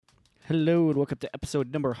Hello and welcome to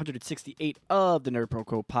episode number 168 of the Nerd Pro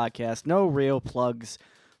Quote podcast. No real plugs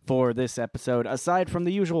for this episode, aside from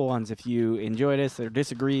the usual ones. If you enjoyed us or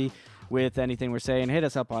disagree with anything we're saying, hit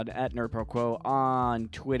us up on at Nerd Pro Quote on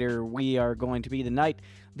Twitter. We are going to be the night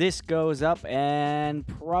this goes up, and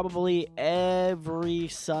probably every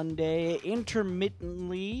Sunday,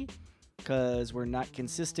 intermittently, because we're not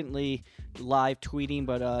consistently live tweeting,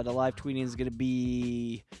 but the live tweeting is going to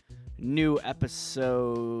be new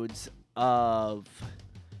episodes of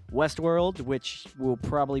Westworld, which will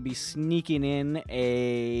probably be sneaking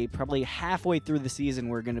in probably halfway through the season.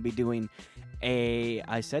 We're going to be doing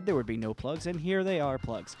I said there would be no plugs, and here they are,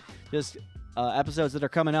 plugs. Just episodes that are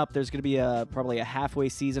coming up. There's going to be probably a halfway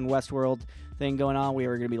season Westworld thing going on. We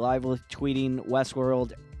are going to be live tweeting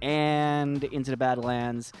Westworld and Into the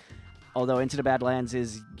Badlands. Although Into the Badlands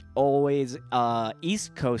is always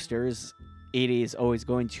East Coasters, it is always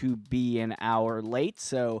going to be an hour late,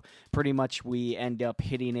 so pretty much we end up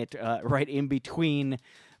hitting it right in between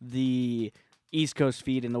the East Coast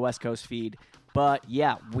feed and the West Coast feed. But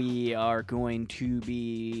yeah, we are going to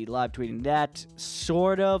be live tweeting that,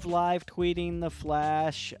 sort of live tweeting The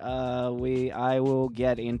Flash. I will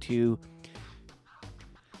get into.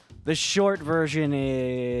 The short version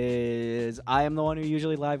is I am the one who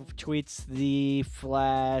usually live tweets The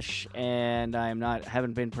Flash, and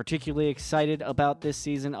haven't been particularly excited about this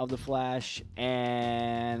season of The Flash,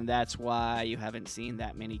 and that's why you haven't seen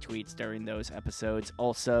that many tweets during those episodes.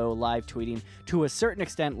 Also live tweeting to a certain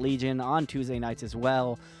extent Legion on Tuesday nights as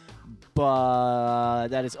well, but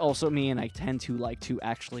that is also me, and I tend to like to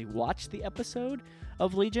actually watch the episode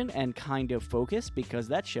of Legion and kind of focus because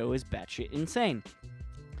that show is batshit insane.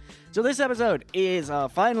 So this episode is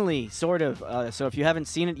finally sort of, so if you haven't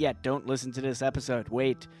seen it yet, don't listen to this episode.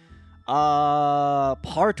 Wait.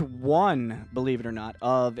 Part 1, believe it or not,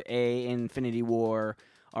 of our Infinity War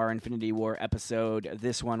episode.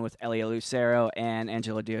 This one with Elia Lucero and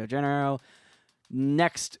Angela D'Agostino.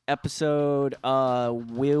 Next episode of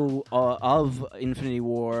Infinity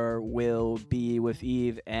War will be with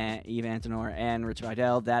Eve Antenor and Rich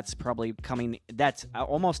Vidal. That's probably coming, that's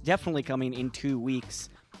almost definitely coming in 2 weeks.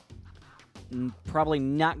 Probably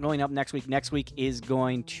not going up next week. Next week is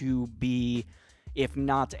going to be, if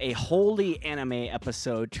not a wholly anime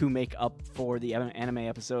episode, to make up for the anime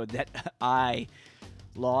episode that I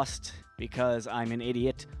lost because I'm an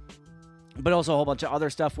idiot. But also a whole bunch of other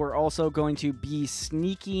stuff. We're also going to be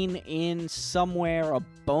sneaking in somewhere a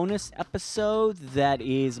bonus episode that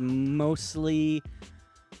is mostly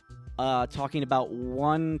talking about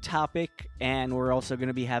one topic, and we're also going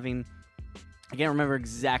to be having... I can't remember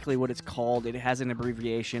exactly what it's called. It has an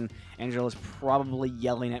abbreviation. Angela's probably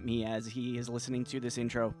yelling at me as he is listening to this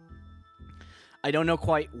intro. I don't know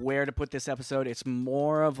quite where to put this episode. It's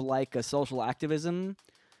more of like a social activism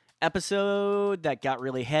episode that got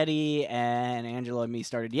really heady, and Angela and me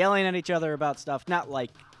started yelling at each other about stuff. Not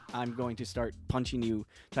like I'm going to start punching you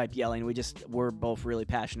type yelling. We're both really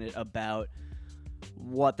passionate about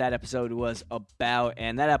what that episode was about,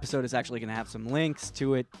 and that episode is actually going to have some links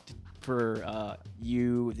to it for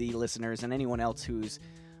you, the listeners, and anyone else who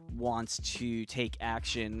wants to take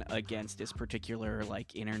action against this particular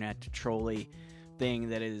internet trolley thing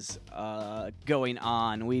that is going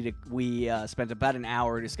on. We spent about an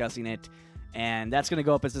hour discussing it, and that's going to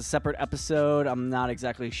go up as a separate episode. I'm not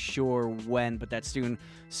exactly sure when, but that's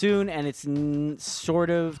soon, and it's sort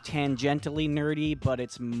of tangentially nerdy, but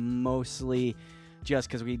it's mostly just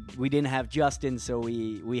because we didn't have Justin, so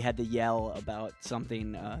we had to yell about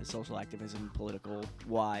something social activism, political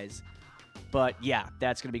wise. But yeah,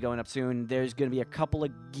 that's going to be going up soon. There's going to be a couple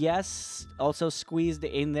of guests also squeezed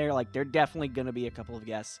in there. There definitely going to be a couple of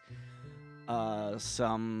guests.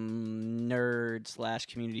 Some nerd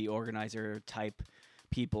 / community organizer type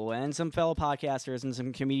people, and some fellow podcasters and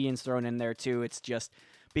some comedians thrown in there too. It's just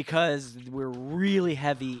because we're really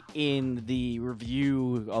heavy in the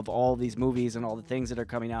review of all these movies and all the things that are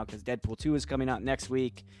coming out, because Deadpool 2 is coming out next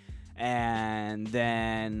week, and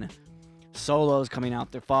then Solo's coming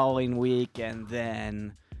out the following week, and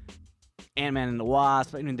then Ant-Man and the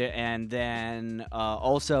Wasp, and then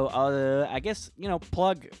also, I guess,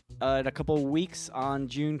 plug in a couple of weeks on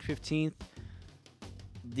June 15th,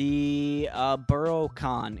 the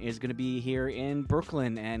BurrowCon is going to be here in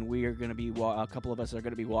Brooklyn, and we are going to be a couple of us are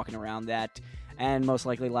going to be walking around that, and most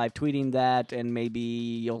likely live tweeting that, and maybe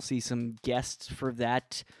you'll see some guests for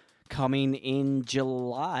that coming in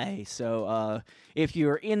July. So if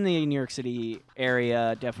you're in the New York City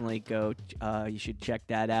area, definitely go. You should check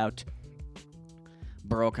that out.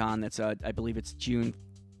 BurrowCon. That's I believe it's June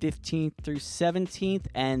 15th through 17th,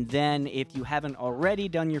 and then if you haven't already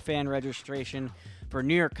done your fan registration, for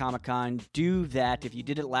New York Comic Con. Do that. If you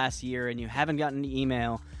did it last year and you haven't gotten an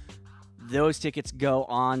email, those tickets go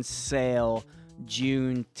on sale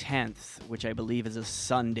June 10th, which I believe is a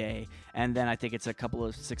Sunday. And then I think it's a couple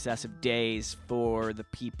of successive days for the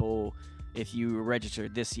people if you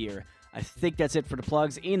registered this year. I think that's it for the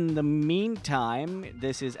plugs. In the meantime,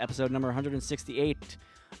 this is episode number 168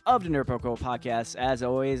 of the NerdPoco podcast. As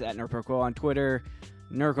always, at NerdPoco on Twitter,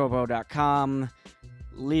 nerdpoco.com.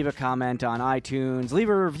 Leave a comment on iTunes. Leave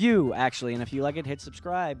a review, actually. And if you like it, hit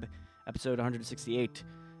subscribe. Episode 168,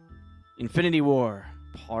 Infinity War,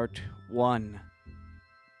 Part 1.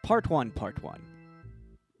 Part 1.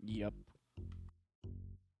 Yep.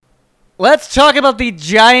 Let's talk about the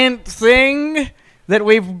giant thing that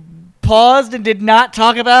we've paused and did not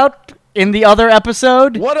talk about in the other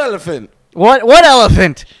episode. What elephant? What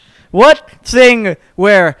elephant? What thing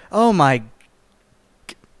where, oh my...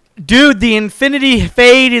 Dude, the Infinity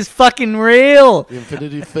Fade is fucking real. The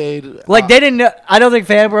Infinity Fade. Like, they didn't know... I don't think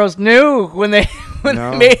Fan Bros knew when they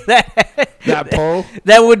made that. That poll?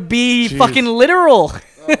 That would be fucking literal.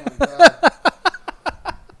 Oh my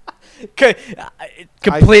God.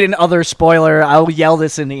 Complete and other spoiler. I'll yell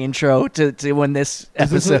this in the intro to when this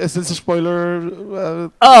episode. Is this a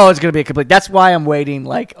spoiler? Oh, it's gonna be a complete. That's why I'm waiting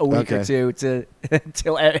like a week or two to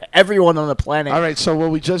until everyone on the planet. All right. So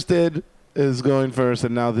what we just did is going first,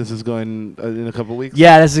 and now this is going in a couple weeks.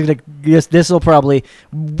 Yeah, this will probably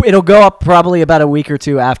it'll go up probably about a week or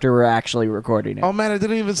two after we're actually recording it. Oh man, I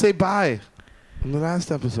didn't even say bye in the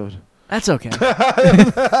last episode. That's okay. All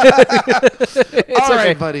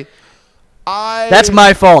right, buddy. That's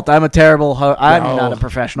my fault. I'm a terrible host. I'm not a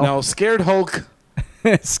professional. No, Scared Hulk.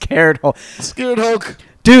 Scared Hulk. Scared Hulk.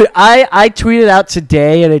 Dude, I tweeted out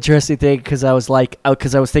today an interesting thing because I was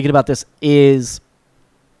thinking about this is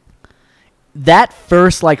that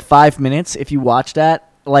first like 5 minutes. If you watch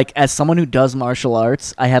that, like as someone who does martial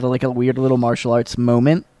arts, I had like a weird little martial arts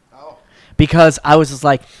moment because I was just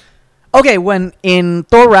like, okay, when in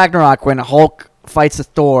Thor Ragnarok when Hulk fights with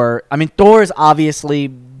Thor, I mean Thor's obviously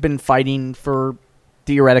been fighting for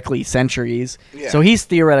theoretically centuries. Yeah. So he's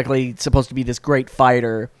theoretically supposed to be this great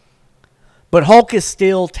fighter. But Hulk is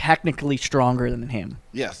still technically stronger than him.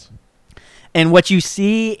 Yes. And what you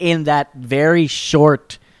see in that very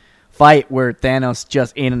short fight where Thanos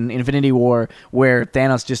just in Infinity War where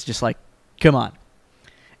Thanos just like, come on,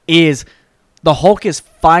 is the Hulk is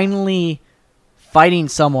finally fighting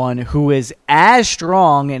someone who is as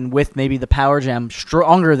strong and with maybe the power gem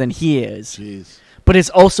stronger than he is. Jeez. But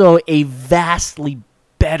is also a vastly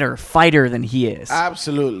better fighter than he is.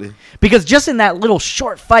 Absolutely. Because just in that little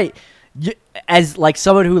short fight, as like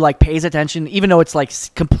someone who like pays attention, even though it's like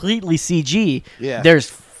completely CG, there's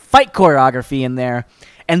fight choreography in there,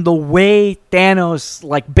 and the way Thanos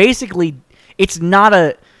like basically, it's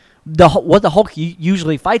not what the Hulk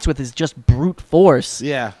usually fights with is just brute force.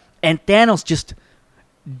 Yeah. And Thanos just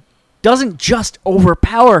doesn't just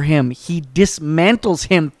overpower him, he dismantles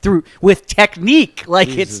him with technique. Like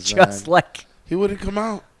Jesus, it's just man. Like he wouldn't come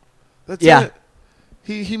out. That's it.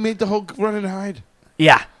 He made the Hulk run and hide.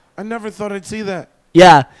 Yeah. I never thought I'd see that.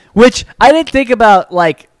 Yeah. Which I didn't think about,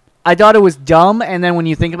 like I thought it was dumb, and then when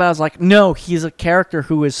you think about it, I was like, no, he's a character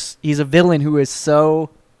he's a villain who is so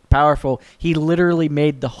powerful. He literally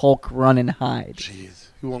made the Hulk run and hide. Jeez.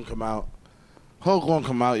 He won't come out. Hulk won't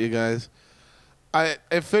come out, you guys.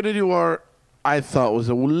 Infinity War, I thought was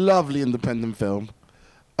a lovely independent film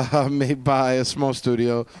made by a small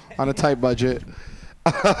studio on a tight budget.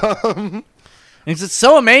 It's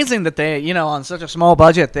so amazing that they, on such a small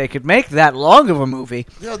budget, they could make that long of a movie.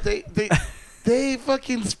 They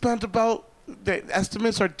fucking spent about, the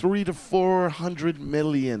estimates are $300 to $400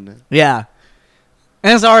 million. Yeah.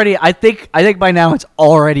 And it's already, I think by now it's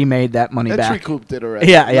already made that money back. It's recouped it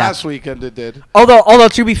already. Yeah. Last weekend it did. Although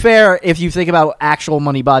to be fair, if you think about actual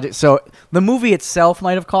money budget, so the movie itself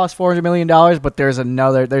might have cost $400 million, but there's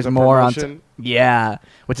more promotion? on.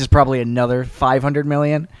 Which is probably another $500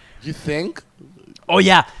 million. You think? Oh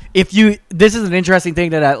yeah, this is an interesting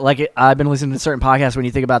thing that I've been listening to certain podcasts when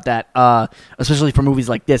you think about that, especially for movies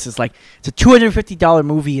like this. It's like it's a $250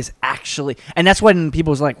 movie is actually, and that's when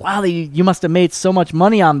people was like, wow, you must have made so much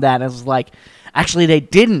money on that. And I was like, actually they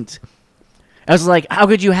didn't. I was like, how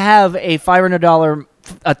could you have a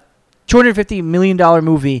 $250 million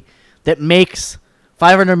movie that makes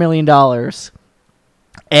 $500 million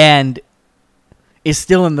and is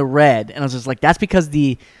still in the red? And I was just like, that's because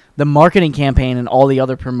the marketing campaign and all the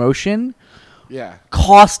other promotion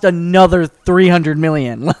cost another $300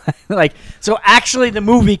 million. So actually the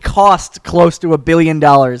movie cost close to $1 billion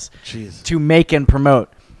to make and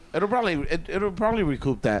promote. It'll probably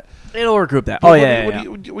recoup that. It'll regroup that. But Oh yeah,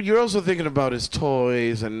 yeah. what you're also thinking about is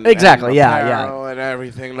toys and Exactly, and yeah, apparel and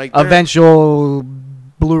everything. Like they're- Eventual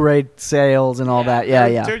Blu-ray sales and all that. Yeah,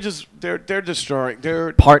 they're, yeah. They're just they're destroying.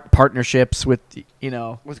 They're Partnerships with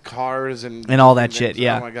with cars and all that things. shit,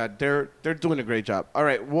 yeah. Oh my god, they're doing a great job. All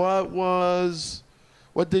right, what was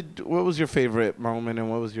your favorite moment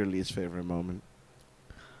and what was your least favorite moment?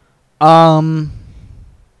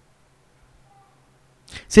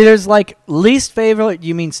 See, there's like least favorite.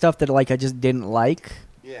 You mean stuff that like I just didn't like?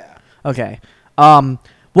 Yeah. Okay.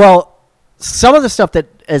 Well, some of the stuff that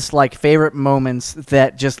is like favorite moments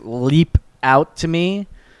that just leap out to me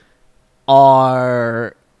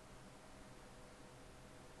are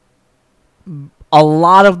a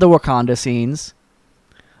lot of the Wakanda scenes,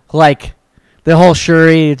 like the whole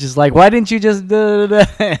Shuri, just like, why didn't you just?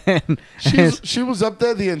 She was up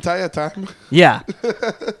there the entire time. Yeah.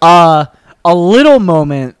 A little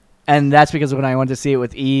moment, and that's because when I went to see it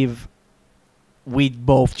with Eve, we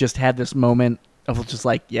both just had this moment of just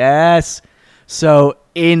like, yes. So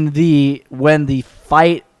when the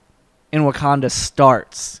fight in Wakanda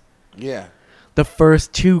starts, Yeah. the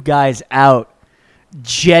first two guys out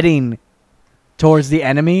jetting towards the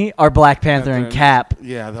enemy are Black Panther and Cap.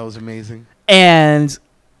 Yeah, that was amazing. And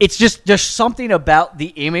it's just there's something about the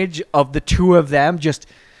image of the two of them just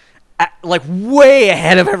like way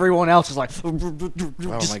ahead of everyone else. Is like, just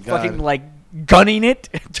my God. fucking like gunning it.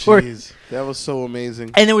 Jeez, that was so amazing.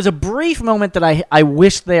 And there was a brief moment that I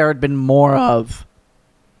wish there had been more of.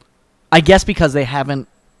 I guess because they haven't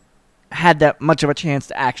had that much of a chance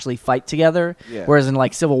to actually fight together. Yeah. Whereas in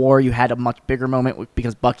like Civil War, you had a much bigger moment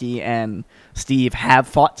because Bucky and Steve have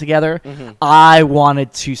fought together. Mm-hmm. I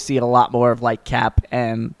wanted to see a lot more of like Cap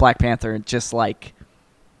and Black Panther just like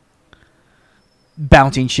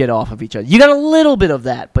bouncing shit off of each other. You got a little bit of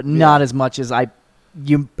that, but not as much as I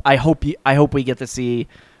hope we get to see.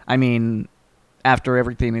 I mean, after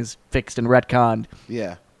everything is fixed and retconned,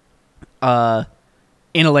 Yeah.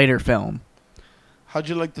 in a later film. How'd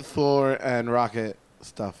you like the Thor and Rocket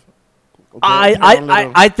stuff?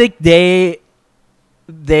 I think they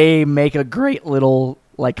make a great little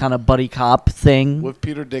like kind of buddy cop thing. With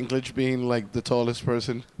Peter Dinklage being like the tallest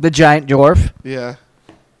person. The giant dwarf. Yeah.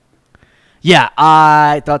 Yeah,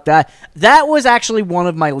 I thought that was actually one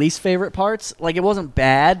of my least favorite parts. Like it wasn't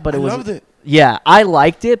bad, but I it was. loved it. Yeah, I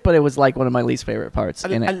liked it, but it was like one of my least favorite parts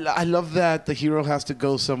in it. I love that the hero has to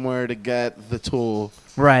go somewhere to get the tool.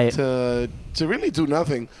 Right. To really do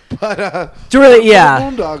nothing, but To really, yeah.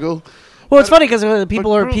 Boondoggle. Well, it's funny because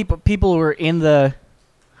people who are in the.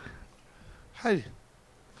 Hi,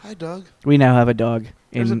 dog. We now have a dog.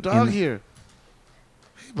 There's a dog here.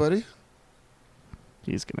 Hey, buddy.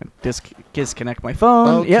 He's gonna disconnect my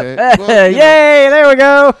phone. Okay. Yep. Well, Yay! There we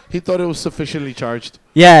go. He thought it was sufficiently charged.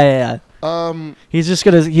 Yeah. Um, He just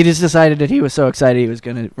decided that he was so excited he was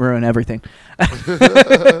gonna ruin everything.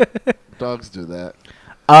 dogs do that.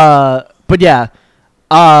 But yeah.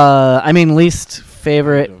 I mean, least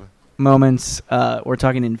favorite moments. We're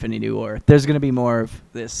talking Infinity War. There's gonna be more of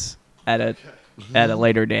this at a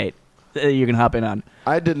later date. You can hop in on.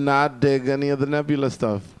 I did not dig any of the Nebula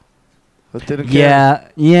stuff. I didn't care.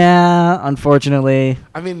 Yeah. Unfortunately,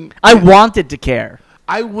 I mean, I wanted to care.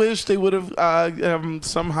 I wish they would have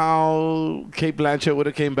somehow Kate Blanchett would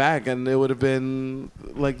have came back and it would have been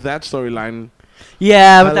like that storyline.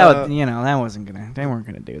 Yeah, but that wasn't gonna. They weren't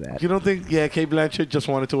gonna do that. You don't think? Yeah, Kate Blanchett just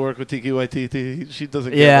wanted to work with Tiki Waititi. She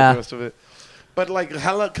doesn't care Yeah. about the rest of it. But like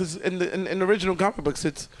Hela, because in the original comic books,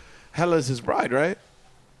 it's Hela's his bride, right?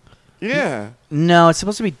 Yeah. No, it's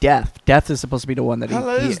supposed to be Death. Death is supposed to be the one that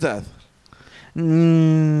Hela is Death. I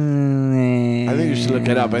think you should look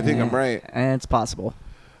it up. I think I'm right. It's possible.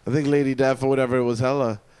 I think Lady Death or whatever it was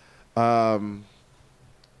Hela. Anyway,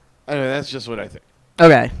 that's just what I think.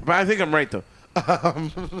 Okay, But I think I'm right though.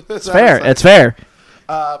 it's fair. It's fair.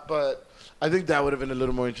 But I think that would have been a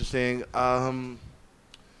little more interesting.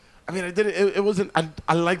 I mean, I did it. It wasn't.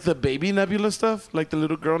 I like the baby Nebula stuff, like the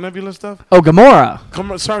little girl Nebula stuff. Oh,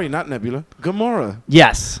 Gamora. Sorry, not Nebula. Gamora.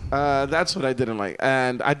 Yes. That's what I didn't like,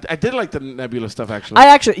 and I did like the Nebula stuff actually.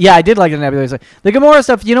 I did like the Nebula. The Gamora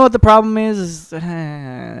stuff. You know what the problem is Zoe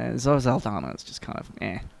Saldana is just kind of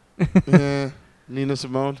Yeah. Nina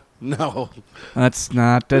Simone. No. Let's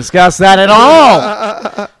not discuss that at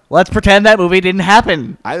all. Let's pretend that movie didn't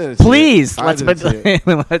happen. I didn't. See Please, it. let's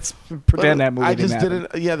let's pretend that movie I didn't just happen.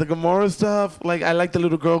 didn't. Yeah, the Gamora stuff. Like I like the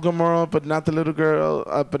little girl Gamora, but not the little girl.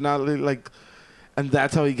 But not like. And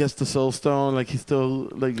that's how he gets the Soul Stone. Like he still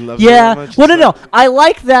like loves. Yeah. Her that much. Well, no. I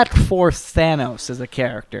like that for Thanos as a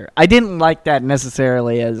character. I didn't like that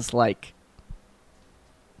necessarily as like.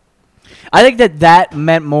 I think that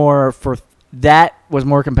meant more for that was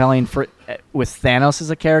more compelling for with Thanos as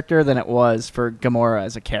a character than it was for Gamora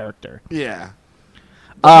as a character. Yeah.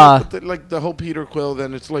 Like the whole Peter Quill,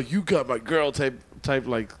 then it's like, you got my girl type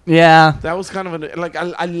like. Yeah. That was kind of like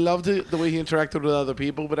I loved it the way he interacted with other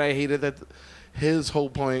people, but I hated that his whole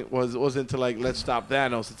point wasn't to like, let's stop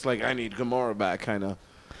Thanos. It's like, I need Gamora back, kind of.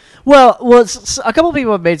 Well, a couple of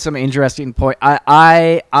people have made some interesting point.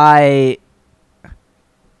 I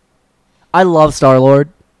love Star-Lord.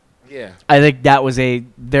 Yeah. I think that was a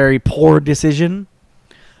very poor decision,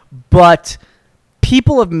 but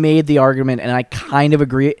people have made the argument, and I kind of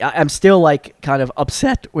agree. I'm still like kind of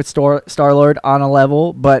upset with Star-Lord on a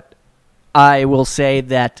level, but I will say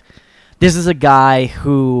that this is a guy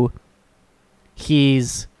who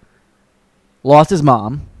he's lost his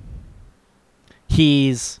mom.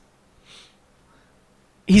 He's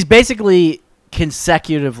basically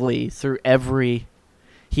consecutively through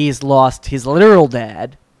he's lost his literal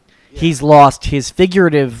dad. Yeah. He's lost his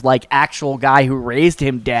figurative, like, actual guy who raised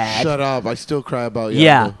him dad. Shut up. I still cry about Yondu.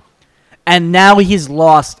 Yeah. And now he's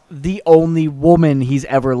lost the only woman he's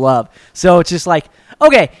ever loved. So it's just like,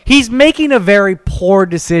 okay, he's making a very poor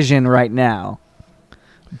decision right now.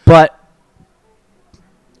 But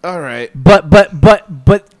all right.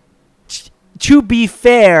 But to be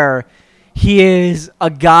fair, he is a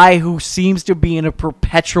guy who seems to be in a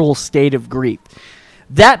perpetual state of grief.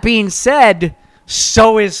 That being said,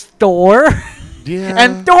 so is Thor. Yeah.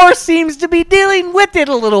 And Thor seems to be dealing with it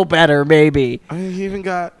a little better, maybe. I mean, he even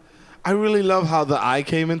got... I really love how the eye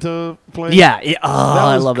came into play. Yeah.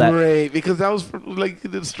 I love that. That was great, because that was like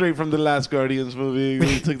straight from the last Guardians movie.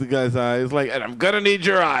 He took the guy's eye. It's like, and I'm going to need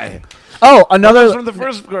your eye. Oh, from the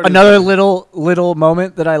first Guardians another movie. little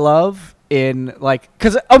moment that I love in, like...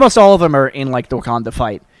 Because almost all of them are in, like, the Wakanda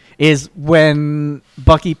fight, is when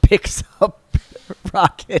Bucky picks up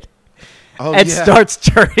Rocket... and starts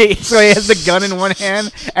turning, so he has the gun in one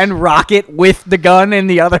hand and Rocket with the gun in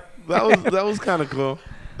the other. That was kind of cool.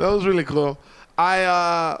 That was really cool.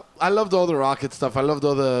 I loved all the Rocket stuff. I loved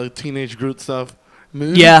all the Teenage Groot stuff.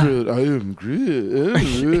 Yeah. Groot, I am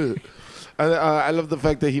Groot. I love the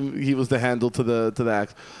fact that he was the handle to the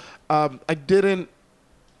axe. I didn't.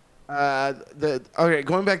 Okay,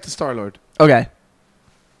 going back to Star-Lord. Okay.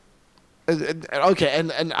 Okay,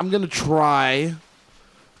 and I'm gonna try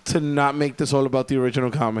to not make this all about the original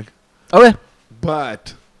comic. Okay.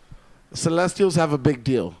 But Celestials have a big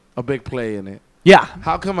deal, a big play in it. Yeah.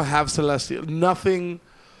 How come I have Celestial? None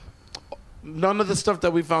of the stuff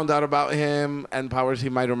that we found out about him and powers he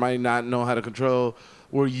might or might not know how to control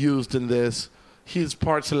were used in this. He's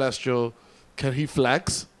part Celestial. Can he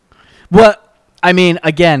flex? Well, I mean,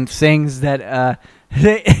 again, things that...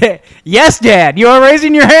 yes, Dad, you are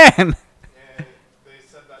raising your hand.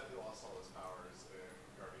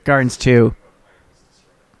 Guardians 2.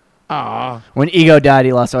 When Ego died,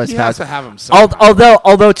 he lost all his powers. He has to have him somehow.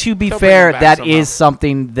 Although to be fair, that is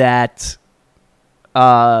something that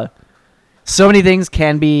so many things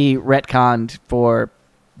can be retconned for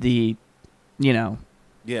the, the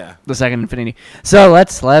second Infinity. So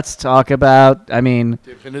let's talk about. I mean,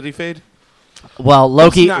 the Infinity Fade. Well,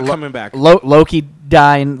 Loki not coming back. Loki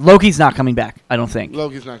dying. Loki's not coming back. I don't think.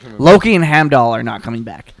 Loki's not coming back. Loki and Heimdall are not coming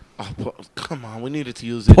back. Oh, come on, we needed to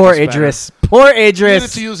use it. Poor Idris. Poor Idris. We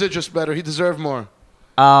needed to use Idris better. He deserved more.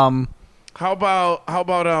 How about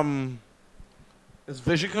is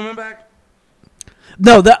Vision coming back?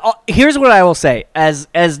 No. Here's what I will say. As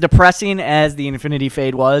depressing as the Infinity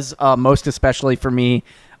Fade was, most especially for me,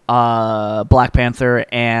 Black Panther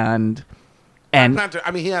and Black Panther.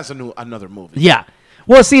 I mean, he has another movie. Yeah.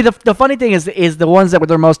 Well, see, the funny thing is the ones that were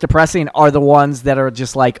the most depressing are the ones that are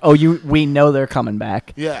just like, we know they're coming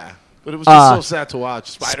back. Yeah, but it was just so sad to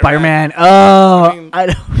watch. Spider-Man. Oh, I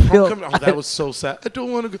don't feel. That was so sad. I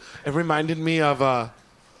don't want to go. It reminded me of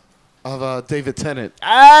David Tennant.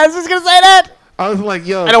 I was just gonna say that. I was like,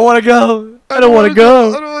 yo, I don't want to go. I don't want to go.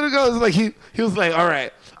 I don't want to go. It's like he was like, all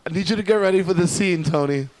right, I need you to get ready for this scene,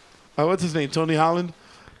 Tony. What's his name? Tony Holland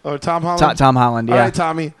or Tom Holland? Tom Holland. Yeah. All right,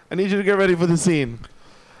 Tommy, I need you to get ready for the scene.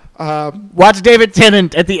 Watch David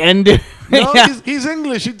Tennant at the end. No, yeah. he's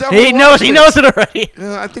English. He definitely he knows it already.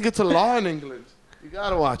 Yeah, I think it's a law in England. You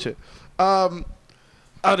gotta watch it.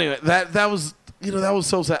 Anyway, that was that was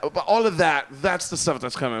so sad. But all of that's the stuff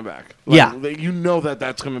that's coming back. Like, yeah,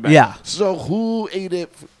 that's coming back. Yeah. So who ate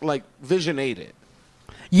it? Like Vision ate it.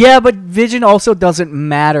 Yeah, but Vision also doesn't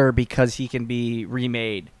matter because he can be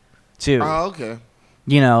remade too. Oh, okay.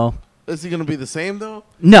 Is he gonna be the same though?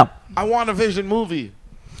 No. I want a Vision movie.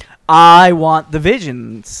 I want the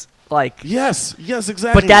Visions. Yes,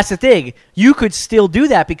 exactly. But that's the thing. You could still do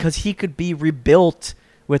that because he could be rebuilt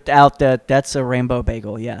without that's a rainbow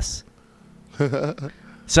bagel. Yes.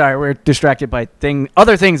 Sorry, we're distracted by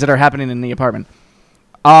other things that are happening in the apartment.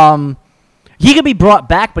 He could be brought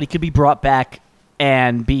back, but he could be brought back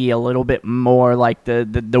and be a little bit more like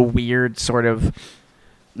the weird sort of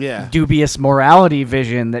dubious morality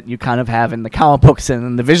Vision that you kind of have in the comic books and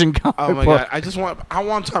in the Vision comic Oh my book. god! I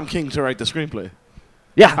want Tom King to write the screenplay.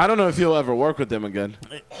 Yeah. I don't know if he'll ever work with them again.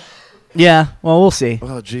 Yeah. Well, we'll see.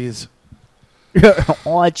 Oh jeez.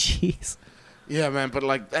 Oh, jeez. Yeah, man, but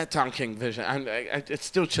like that Tom King Vision, it's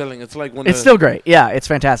still chilling. It's like It's still great. Yeah, it's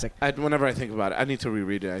fantastic. whenever I think about it, I need to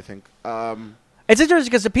reread it. I think. It's interesting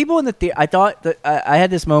because the people in the theater, I thought that I had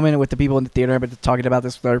this moment with the people in the theater, but talking about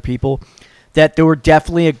this with other people, that there were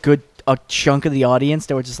definitely a chunk of the audience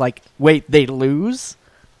that were just like, wait, they lose?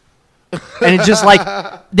 And it's just like,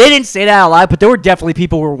 they didn't say that out loud, but there were definitely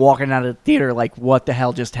people who were walking out of the theater like, what the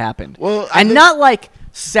hell just happened? Well, and not like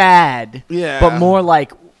sad, Yeah. but more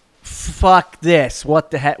like, fuck this.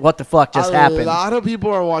 What the fuck just happened? A lot of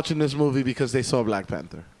people are watching this movie because they saw Black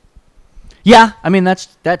Panther. Yeah, I mean that's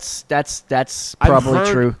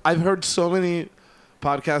probably true. I've heard so many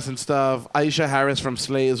podcasts and stuff. Aisha Harris from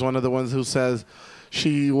Slate is one of the ones who says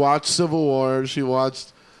she watched Civil War, she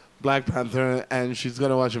watched Black Panther, and she's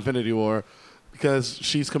gonna watch Infinity War because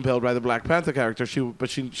she's compelled by the Black Panther character. She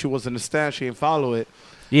wasn't a stan, she didn't follow it.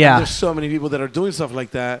 Yeah, And there's so many people that are doing stuff like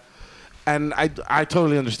that, and I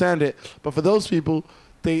totally understand it. But for those people,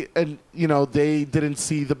 they didn't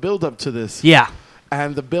see the build up to this. yeah,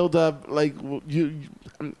 And the build up, like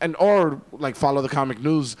or like follow the comic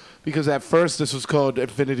news, because at first this was called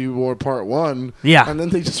Infinity War Part 1. Yeah. And then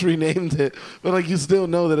they just renamed it. But like you still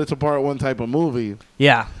know that it's a Part 1 type of movie.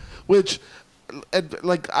 yeah. Which,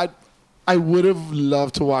 like I would have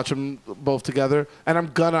loved to watch them both together, and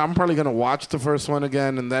I'm probably gonna watch the first one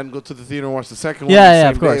again and then go to the theater and watch the second one. Yeah, the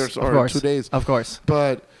of same day course, or of course, 2 days. of course.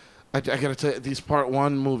 But I gotta tell you, these Part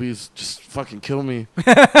 1 movies just fucking kill me.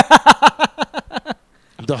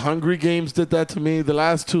 The Hungry Games did that to me. The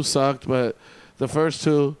last two sucked, but the first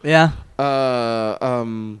two, Yeah,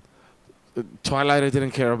 Twilight I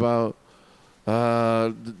didn't care about.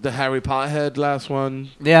 The Harry Potter last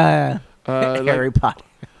one. yeah. Like, Harry Potter.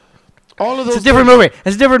 all of those. It's a different movie.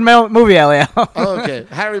 It's a different movie, Elio. Oh, okay,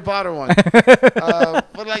 Harry Potter one.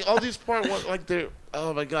 But like all these Part 1, like they're.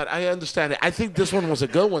 Oh my god, I understand it. I think this one was a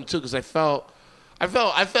good one too because I felt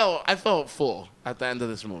full at the end of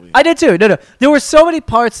this movie. I did too. No. There were so many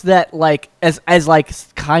parts that, like, as like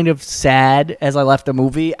kind of sad as I left the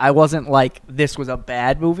movie. I wasn't like this was a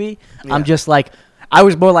bad movie. Yeah. I'm just like, I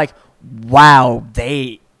was more like, wow,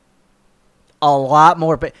 a lot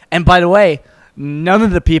more. And by the way, none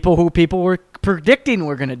of the people who people were predicting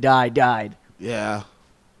were gonna die died. Yeah.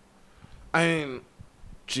 I mean,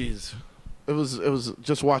 jeez. It was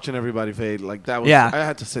just watching everybody fade. Like that was. Yeah. I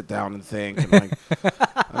had to sit down and think. And like,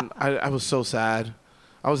 and I was so sad.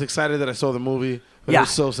 I was excited that I saw the movie, but Yeah. I was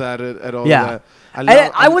so sad at all Yeah. of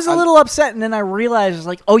that. I was a little upset, and then I realized,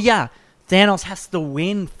 like, oh yeah, Thanos has to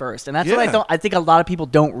win first, and that's what Yeah. I think a lot of people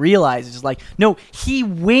don't realize. It's just like, no, he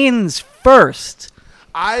wins first.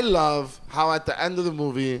 I love how at the end of the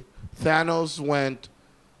movie, Thanos went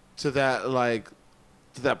to that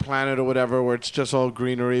planet or whatever where it's just all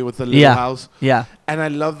greenery with the little house. Yeah. And I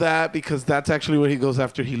love that because that's actually where he goes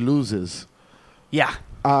after he loses. Yeah.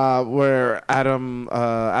 Where Adam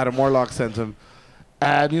Warlock sent him.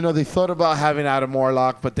 And, they thought about having Adam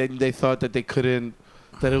Warlock, but then they thought that they couldn't,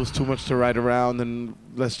 that it was too much to ride around, and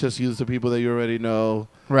let's just use the people that you already know.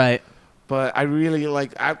 Right. But I really,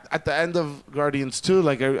 at the end of Guardians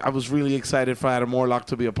 2, I was really excited for Adam Warlock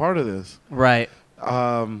to be a part of this. Right.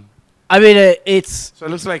 So I mean, it's. it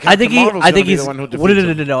looks like I think he's he's. the one who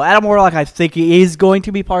defeats him. No. Adam Warlock, I think he is going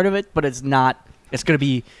to be part of it, but it's not. It's going to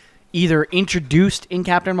be either introduced in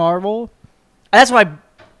Captain Marvel. That's why.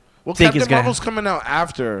 Well, think Captain is gonna- Marvel's coming out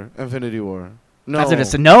after Infinity War. No. That's it.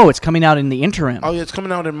 It's coming out in the interim. Oh, yeah, it's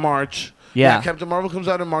coming out in March. Yeah. Captain Marvel comes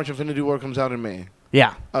out in March. Infinity War comes out in May.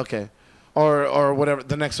 Yeah. Okay. Or whatever,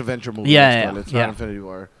 the next Avenger movie. Yeah, let's yeah, call it. It's yeah. not Infinity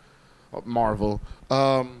War. Marvel.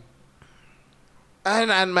 And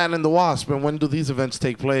Ant-Man and the Wasp. And when do these events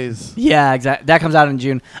take place? Yeah, exactly. That comes out in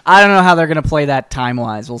June. I don't know how they're going to play that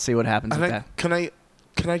time-wise. We'll see what happens with that.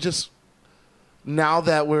 Can I just, now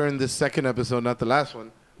that we're in this second episode, not the last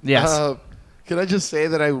one. Yes. Can I just say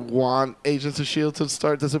that I want Agents of S.H.I.E.L.D. to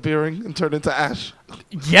start disappearing and turn into ash?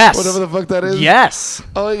 Yes. Whatever the fuck that is. Yes.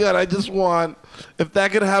 Oh my god, I just want, if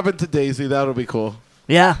that could happen to Daisy, that would be cool.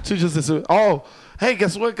 Yeah. To just disappear. Oh, hey,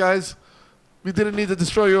 guess what, guys? We didn't need to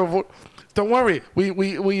destroy your... Don't worry.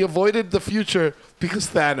 We avoided the future because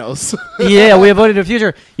Thanos. Yeah, we avoided the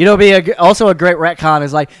future. It'd be also a great retcon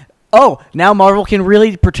is like, oh, now Marvel can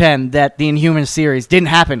really pretend that the Inhumans series didn't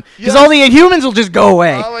happen. Because Yes. all the Inhumans will just go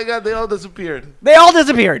away. Oh my God, they all disappeared. They all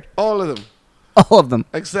disappeared. All of them, All of them.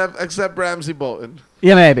 except Ramsey Bolton.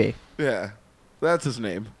 Yeah, maybe. Yeah, that's his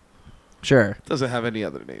name. Sure. Doesn't have any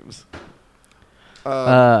other names.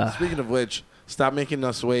 Speaking of which, stop making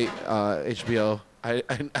us wait. HBO. I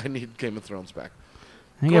need Game of Thrones back.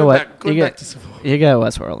 You Going got what? back, going back to Civil War. You got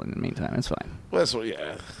Westworld in the meantime. It's fine. Well,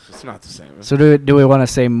 yeah, it's not the same. So do we want to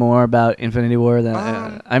say more about Infinity War? Than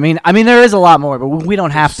Um, I mean, there is a lot more, but we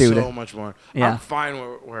don't have to. So much more. Yeah. I'm fine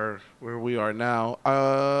where we are now.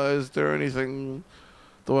 Is there anything?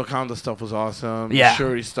 The Wakanda stuff was awesome. Yeah. The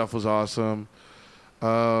Shuri stuff was awesome.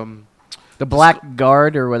 The Black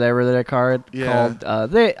Guard or whatever they're called. Yeah.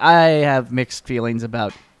 I have mixed feelings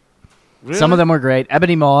about. Really? Some of them were great.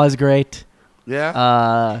 Ebony Maw is great.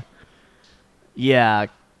 Yeah. Yeah.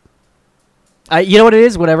 You know what it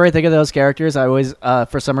is? Whenever I think of those characters, I always,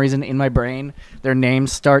 for some reason, in my brain, their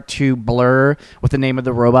names start to blur with the name of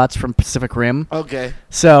the robots from Pacific Rim. Okay.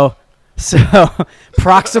 So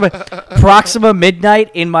Proxima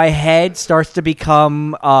Midnight in my head starts to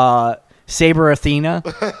become Saber Athena,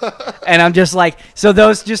 and I'm just like, so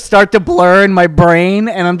those just start to blur in my brain,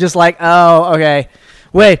 and I'm just like, oh, okay.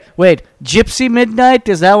 Wait, Gypsy Midnight?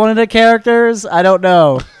 Is that one of the characters? I don't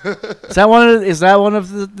know. Is that one of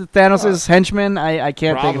the Thanos' henchmen? I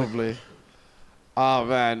can't think of it. Probably. Oh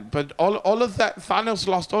man, but all of that, Thanos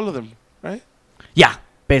lost all of them, right? Yeah,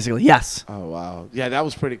 basically, yes. Oh wow, yeah, that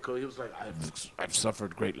was pretty cool. He was like, I've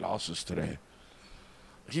suffered great losses today.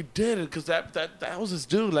 He did it because that was his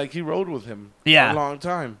dude. Like he rode with him Yeah. for a long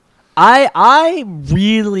time. I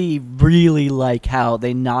really, really like how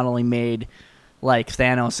they not only made like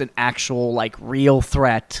Thanos an actual like real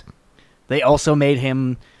threat, they also made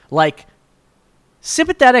him like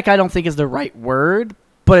sympathetic. I don't think is the right word,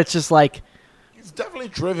 but it's just like He's definitely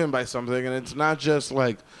driven by something, and it's not just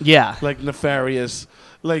like nefarious.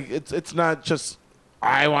 Like it's not just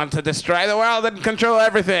I want to destroy the world and control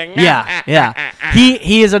everything. yeah.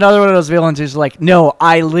 He is another one of those villains who's like, no,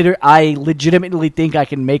 I legitimately think I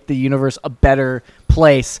can make the universe a better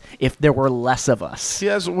place if there were less of us. He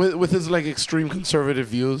has with his like extreme conservative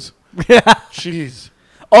views. Yeah. Jeez.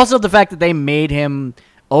 Also, the fact that they made him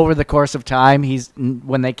over the course of time,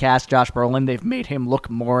 when they cast Josh Brolin, they've made him look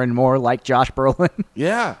more and more like Josh Brolin.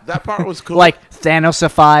 Yeah, that part was cool. Like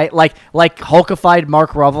Thanosified, like Hulkified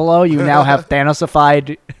Mark Ruffalo. You now have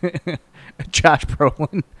Thanosified Josh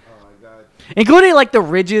Brolin. Oh my God. Including like the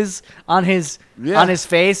ridges on his Yeah.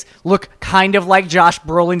 face look kind of like Josh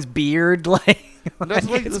Brolin's beard. That's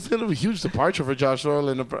gonna be a huge departure for Josh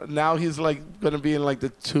Brolin. Now he's like gonna be in like the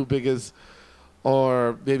two biggest,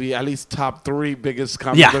 or maybe at least top three biggest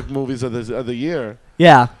comic book movies of the year.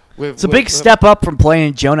 Yeah. It's a big step up from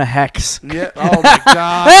playing Jonah Hex. Yeah. Oh my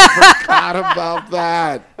God, I forgot about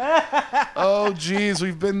that. Oh geez,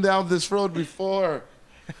 we've been down this road before.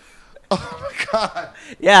 Oh my God.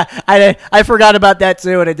 Yeah, I forgot about that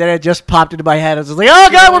too, and then it just popped into my head. I was like, oh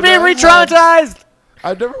God, we're being re-traumatized.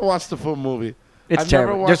 I've never watched the full movie. It's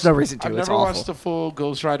terrible. There's no reason to. I've It's never awful. watched the full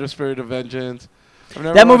Ghost Rider Spirit of Vengeance.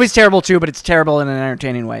 That movie's terrible too, but it's terrible in an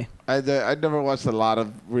entertaining way. I never watched a lot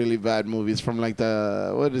of really bad movies from like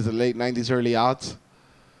the late 90s, early aughts.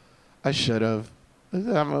 I should have.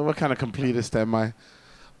 What kind of completist am I?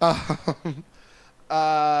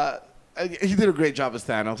 He did a great job as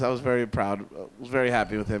Thanos. I was very proud. Was very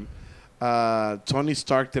happy with him. Tony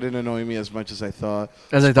Stark didn't annoy me as much as I thought.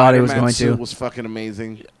 As I thought he was Spider-Man going to. suit was fucking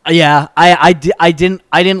amazing. Yeah, I didn't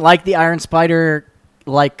like the Iron Spider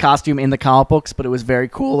like costume in the comic books, but it was very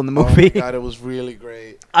cool in the Oh my movie. God, it was really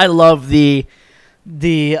great. I love the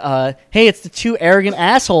hey, it's the two arrogant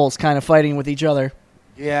assholes kind of fighting with each other.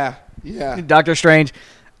 Yeah. Doctor Strange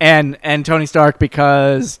and Tony Stark,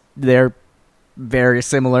 because they're very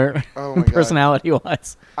similar Oh my God.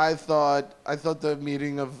 personality-wise. I thought the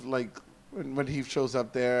meeting of like when he shows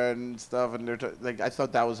up there and stuff, and they're like, I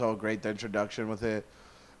thought that was all great. The introduction with it.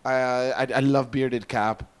 I love bearded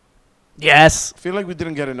Cap. Yes. I feel like we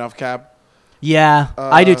didn't get enough Cap. Yeah,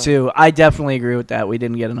 I do too. I definitely agree with that. We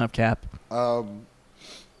didn't get enough Cap.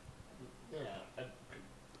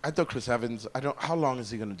 I thought Chris Evans. How long is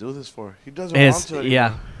he gonna do this for? He doesn't want to anymore.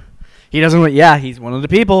 Yeah. He doesn't want. Yeah, he's one of the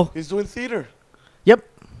people. He's doing theater. Yep.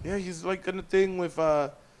 Yeah, he's like in a thing with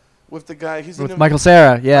the guy. He's With in Michael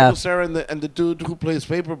Cera. Yeah. Michael Cera and the dude who plays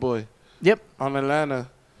Paperboy Yep. on Atlanta.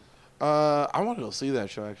 I want to go see that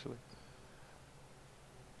show actually.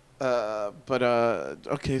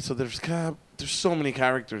 Okay, so there's Cap. There's so many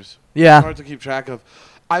characters. It's Yeah. hard to keep track of.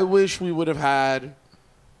 I wish we would have had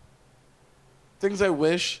things. I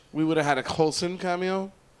wish we would have had a Coulson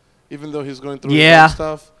cameo, even though he's going through his Yeah. own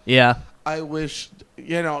stuff. Yeah. I wish,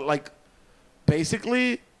 like,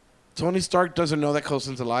 basically, Tony Stark doesn't know that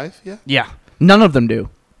Coulson's alive. Yeah. Yeah. None of them do.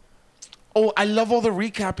 Oh, I love all the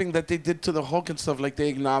recapping that they did to the Hulk and stuff. Like, they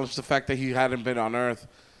acknowledged the fact that he hadn't been on Earth.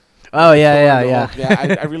 Oh, yeah, before yeah, the yeah. Hulk.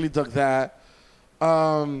 Yeah, I really dug that.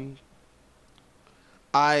 I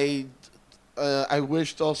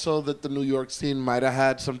wished also that the New York scene might have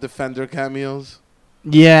had some Defender cameos.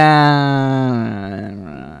 Yeah.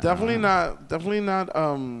 Definitely not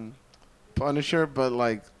Punisher, but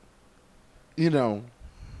like,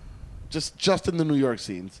 just in the New York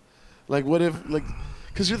scenes. Like, what if, like,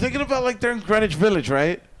 because you're thinking about, like, they're in Greenwich Village,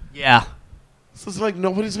 right? Yeah. So it's like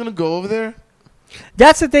nobody's gonna go over there.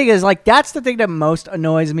 That's the thing that's the thing that most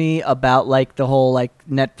annoys me about, like, the whole, like,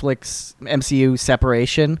 Netflix MCU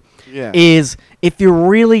separation. Yeah. Is if you're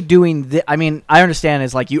really doing I mean, I understand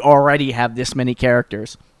it's like you already have this many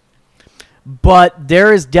characters, but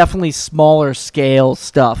there is definitely smaller scale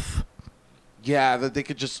stuff Yeah, that they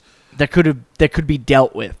could just. that could be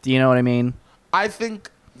dealt with. Do you know what I mean? I think.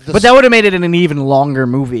 But that would have made it an even longer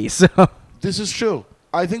movie. So This is true.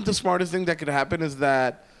 I think the smartest thing that could happen is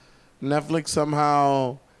that Netflix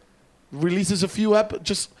somehow releases a few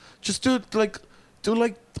just do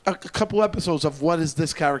a couple episodes of what is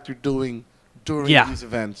this character doing during these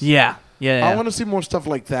events. yeah. I want to see more stuff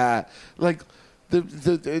like that. Like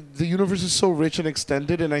the universe is so rich and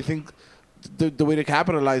extended, and I think the way to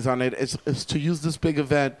capitalize on it is to use this big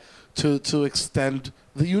event to extend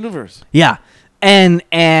the universe. Yeah.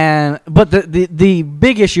 But the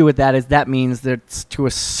big issue with that is that means that to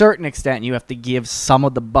a certain extent you have to give some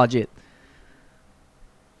of the budget,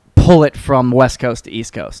 pull it from West Coast to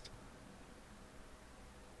East Coast.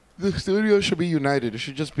 The studio should be united. It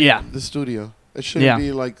should just be Yeah. the studio. It shouldn't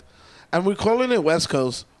be like, and we're calling it West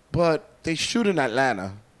Coast, but they shoot in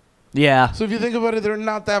Atlanta. Yeah. So if you think about it, they're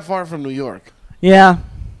not that far from New York. Yeah.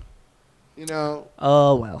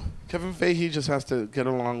 Oh well. Kevin Feige just has to get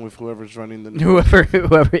along with whoever's running the.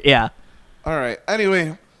 Whoever. Yeah. All right.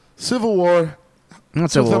 Anyway, Civil War. Not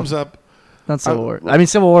 2 Civil War. thumbs up. Not Civil War. I mean,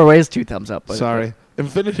 Civil War weighs 2 thumbs up. But Sorry,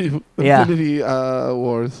 Infinity Yeah.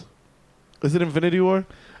 Wars. Is it Infinity War?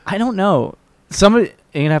 I don't know. Somebody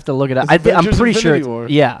you're gonna have to look it up. It's I'm Avengers pretty sure. Infinity War.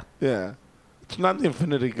 Yeah. Yeah. It's not the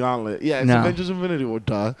Infinity Gauntlet. Yeah, it's No. Avengers Infinity War.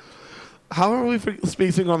 Duh. How are we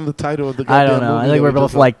spacing on the title of the I goddamn don't know. movie I think that we're we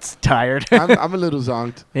both just like tired. I'm a little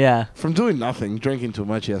zonked Yeah. from doing nothing, drinking too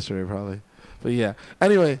much yesterday probably. But yeah.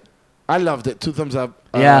 Anyway, I loved it. 2 thumbs up.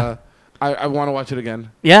 Yeah. I want to watch it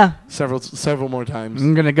again. Yeah. Several more times.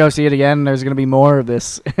 I'm gonna go see it again. There's gonna be more of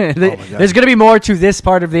this. God. There's gonna be more to this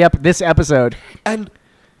part of this episode. And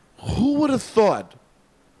who would have thought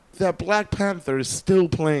that Black Panther is still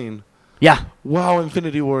playing Yeah. while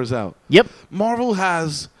Infinity War is out? Yep. Marvel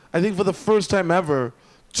has, I think for the first time ever,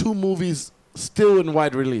 2 movies still in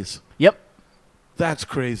wide release. Yep. That's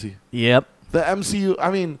crazy. Yep. The MCU,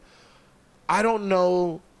 I mean, I don't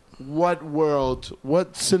know what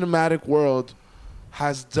cinematic world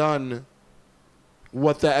has done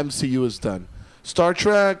what the MCU has done. Star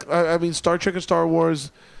Trek and Star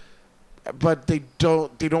Wars, but they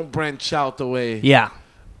don't branch out the way. Yeah.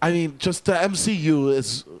 I mean, just the MCU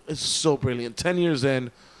is so brilliant. 10 years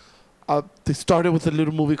in, they started with a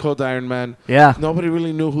little movie called Iron Man. Yeah. Nobody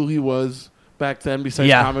really knew who he was back then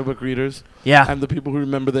besides comic book readers Yeah. and the people who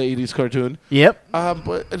remember the 80s cartoon. Yep.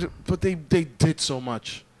 But they did so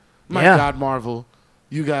much. My Yeah. God, Marvel,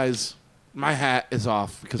 you guys, my hat is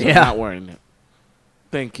off because I'm Yeah. not wearing it.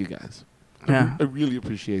 Thank you, guys. Yeah. I really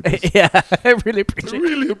appreciate this. Yeah. I really I appreciate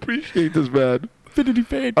really appreciate this, man. Infinity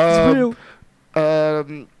Fade. Um,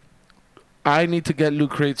 I need to get Loot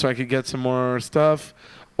Crate so I could get some more stuff.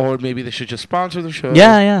 Or maybe they should just sponsor the show.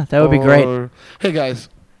 Yeah. That would be great. Hey, guys.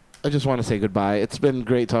 I just want to say goodbye. It's been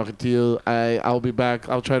great talking to you. I'll be back.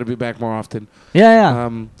 I'll try to be back more often. Yeah.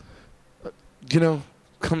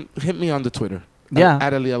 Come hit me on the Twitter. Yeah.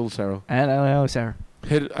 At Elia Lucero. And Sarah.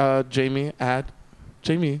 Hit Jamie at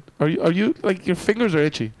Jamie. Are you like your fingers are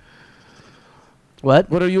itchy?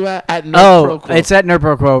 What? What are you at? At Nerd Oh, Pro Quo. it's at Nerd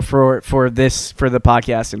Pro Quo for the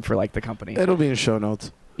podcast and for like the company. It'll be in show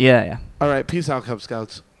notes. Yeah. All right. Peace out, Cub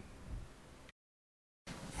Scouts.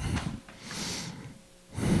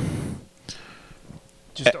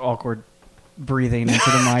 Just awkward breathing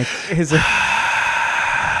into the mic. Is it?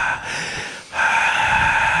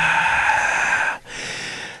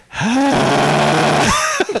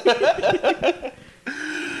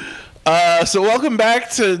 So welcome back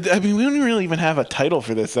to. I mean, we don't really even have a title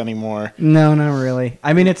for this anymore. No, not really.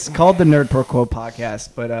 I mean, it's called the Nerd Pro Quo podcast,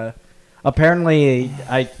 but apparently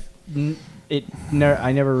I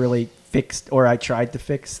never really fixed, or I tried to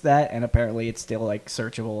fix that, and apparently it's still like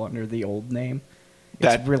searchable under the old name.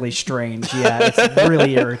 It's really strange. Yeah, it's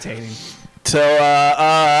really irritating. So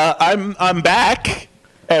I'm back,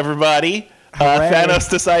 everybody. Hooray. Thanos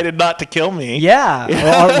decided not to kill me. Yeah,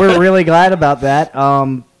 well, we're really glad about that.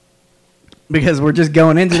 Because we're just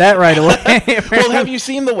going into that right away. Well, have you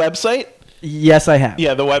seen the website? Yes, I have.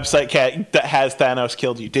 Yeah, the website that has Thanos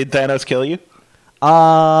killed you. Did Thanos kill you?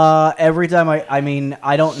 Every time I mean,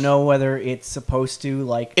 I don't know whether it's supposed to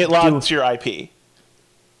like. It logs your IP.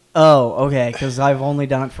 Oh, okay. Because I've only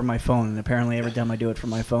done it from my phone, and apparently every time I do it from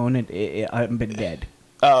my phone, I've been dead.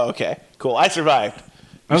 Oh, okay, cool. I survived.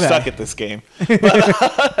 You suck at this game.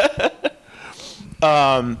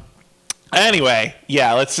 Anyway,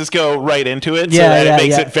 yeah, let's just go right into it. Yeah, so that yeah, it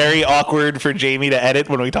makes yeah. it very awkward for Jamie to edit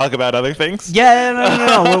when we talk about other things. Yeah,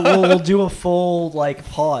 no. We'll do a full like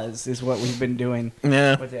pause. Is what we've been doing.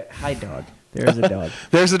 Yeah. With it. Hi, dog. There's a dog.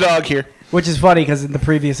 There's a dog here. Which is funny because in the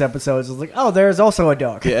previous episodes, it was like, oh, there's also a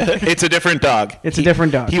dog. Yeah, it's a different dog. It's a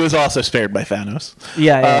different dog. He was also spared by Thanos.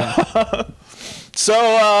 Yeah.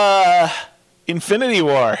 So, Infinity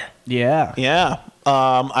War. Yeah. Yeah.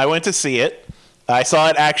 I went to see it. I saw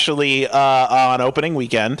it actually on opening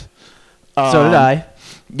weekend. So did I.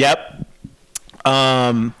 Yep.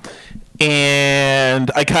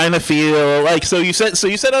 And I kind of feel like you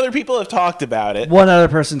said other people have talked about it. One other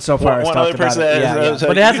person so far has One talked other person about it. has- Yeah.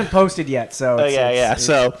 But it hasn't posted yet, so. It's,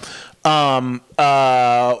 So,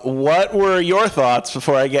 what were your thoughts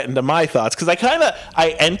before I get into my thoughts? Because I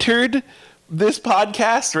entered this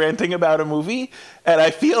podcast ranting about a movie, and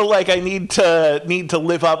I feel like I need to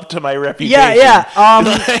live up to my reputation. Yeah.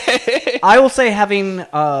 I will say, having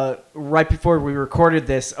right before we recorded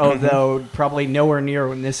this, although probably nowhere near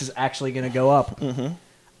when this is actually going to go up,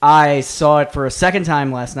 I saw it for a second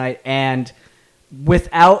time last night, and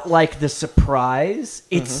without like the surprise,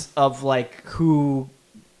 it's of like who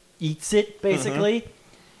eats it basically.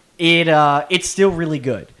 It's still really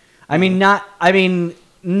good.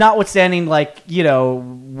 Notwithstanding, like, you know,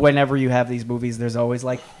 whenever you have these movies, there's always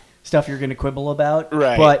like stuff you're going to quibble about.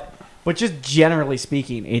 Right. But just generally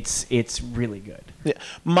speaking, it's really good. Yeah.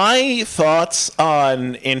 My thoughts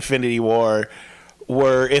on Infinity War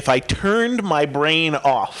were, if I turned my brain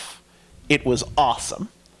off, it was awesome.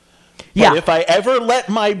 Yeah. But if I ever let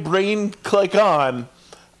my brain click on,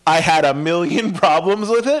 I had a million problems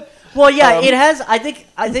with it. Well, yeah, it has. I think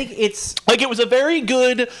it's Like, it was a very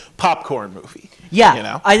good popcorn movie. yeah. You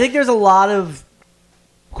know? I think there's a lot of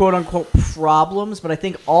quote unquote problems, but I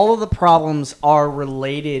think all of the problems are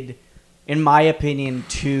related, in my opinion,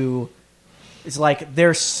 to it's like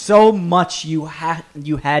there's so much you had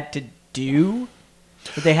to do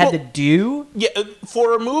that they had to do. Yeah,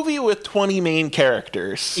 for a movie with 20 main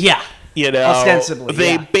characters. Yeah. You know, Ostensibly,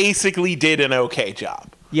 they yeah. basically did an okay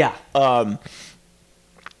job. Yeah.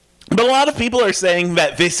 But a lot of people are saying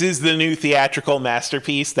that this is the new theatrical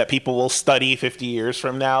masterpiece that people will study 50 years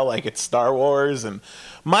from now, like it's Star Wars. And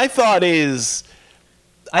my thought is,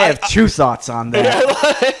 I have two thoughts on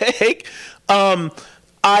that. like,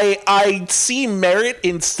 I see merit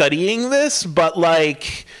in studying this, but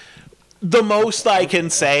like, the most I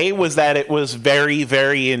can say was that it was very,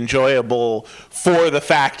 very enjoyable for the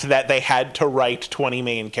fact that they had to write 20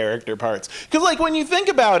 main character parts. Because, like, when you think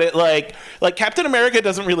about it, like Captain America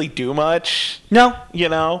doesn't really do much, No. you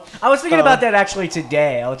know? I was thinking about that actually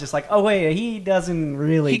today. I was just like, oh, wait, he doesn't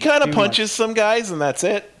really He kind of do punches much. some guys, and that's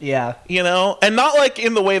it. Yeah. You know? And not like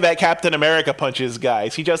in the way that Captain America punches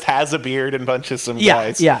guys. He just has a beard and punches some Yeah.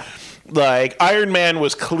 guys. Yeah. Like, Iron Man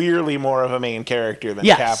was clearly more of a main character than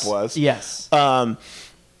Yes. Cap was. Yes.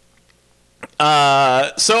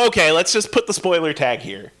 So, okay, let's just put the spoiler tag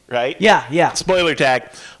here, right? Yeah. Yeah. Spoiler tag.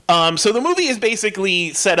 So the movie is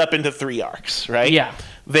basically set up into 3 arcs, right? Yeah.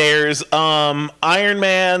 There's Iron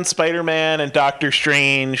Man, Spider-Man, and Doctor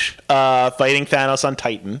Strange fighting Thanos on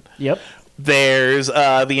Titan. Yep. There's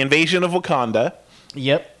the invasion of Wakanda.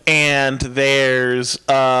 Yep. And there's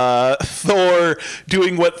Thor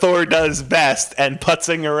doing what Thor does best and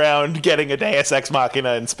putzing around getting a Deus Ex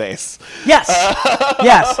Machina in space. Yes.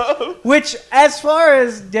 Yes. Which, as far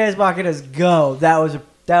as Deus Machinas go, that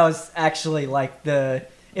was actually like the.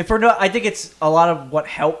 If we're not, I think it's a lot of what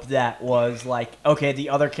helped that was like, okay, the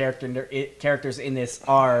other characters in this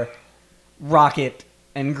are Rocket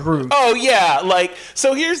and Groot. Oh yeah, like,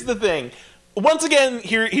 so here's the thing. Once again,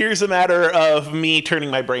 here's a matter of me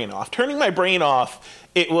turning my brain off. Turning my brain off,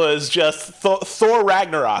 it was just Thor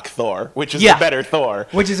Ragnarok Thor, which is a better Thor.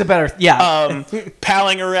 Which is a better, yeah.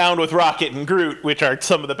 Palling around with Rocket and Groot, which are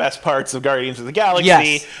some of the best parts of Guardians of the Galaxy.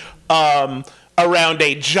 Yes. Around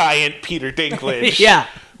a giant Peter Dinklage. Yeah.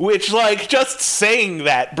 which, like, just saying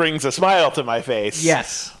that brings a smile to my face.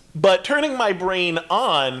 Yes. But turning my brain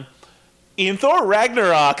on, in Thor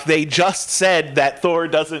Ragnarok, they just said that Thor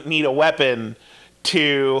doesn't need a weapon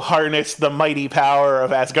to harness the mighty power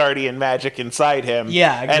of Asgardian magic inside him.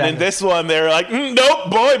 Yeah, exactly. And in this one, they're like, nope,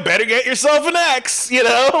 boy, better get yourself an axe, you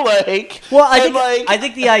know? Like, Well, I I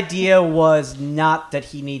think the idea was not that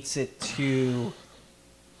he needs it to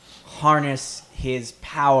harness his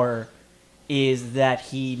power, is that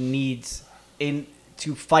he needs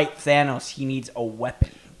to fight Thanos, he needs a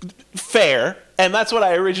weapon. fair, and that's what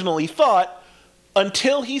I originally thought,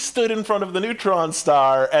 until he stood in front of the neutron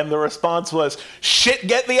star and the response was, shit,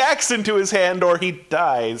 get the axe into his hand or he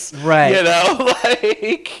dies. Right. You know?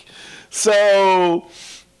 Like, so...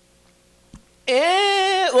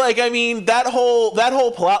 like, I mean, that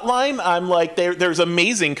whole plot line, I'm like, there's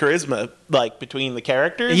amazing charisma, like, between the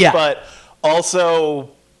characters, Yeah. but also...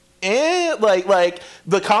 like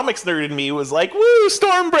the comics nerd in me was like, woo,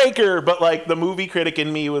 Stormbreaker, but like the movie critic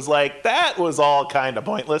in me was like, that was all kind of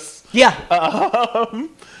pointless. Yeah.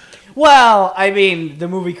 Well, I mean, the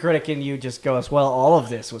movie critic in you just goes, well, all of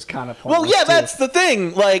this was kind of pointless. Well, yeah, too. that's the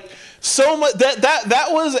thing. Like, so much that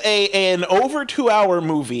was an over 2-hour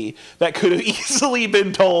movie that could have easily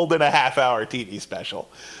been told in a half-hour TV special.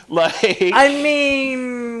 Like, I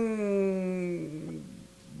mean,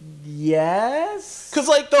 yes. because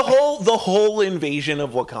like the whole invasion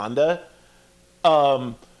of Wakanda,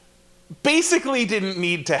 basically didn't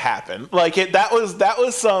need to happen. Like that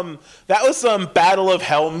was some Battle of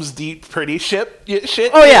Helm's Deep pretty shit.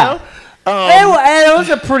 Oh you yeah. know? And it was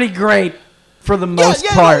a pretty great, for the most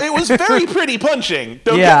part. No, it was very pretty punching.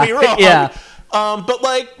 Don't Yeah, get me wrong. yeah. But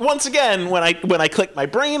like once again, when I click my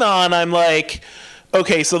brain on, I'm like,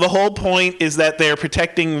 okay, so the whole point is that they're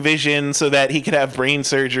protecting Vision so that he could have brain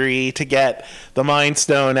surgery to get the Mind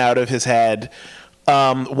Stone out of his head.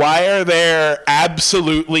 Why are there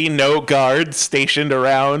absolutely no guards stationed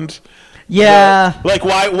around? Yeah. Like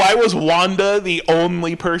why was Wanda the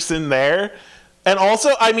only person there? And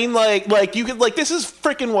also, I mean, like you could, like, this is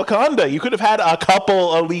freaking Wakanda. You could have had a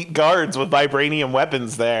couple elite guards with vibranium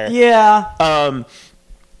weapons there. Yeah.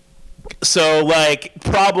 So, like,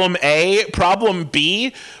 problem A. Problem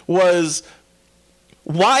B was,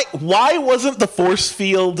 why wasn't the force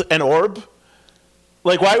field an orb?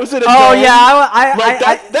 Like, why was it a Oh dome?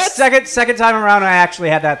 yeah, that's second time around, I actually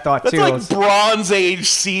had that thought that's too. like Bronze Age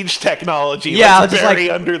siege technology. Yeah, Let's it's just bury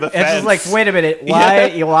like under the it's fence. just like, wait a minute,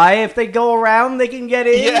 why if they go around they can get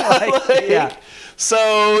in? Yeah, Like, yeah.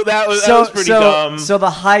 So that was pretty dumb. So the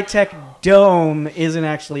high tech dome isn't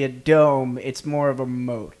actually a dome; it's more of a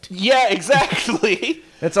moat. Yeah, exactly.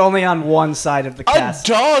 It's only on one side of the A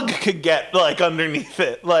castle. dog could get like underneath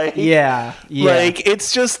it. Like Yeah. Like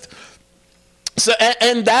it's just so,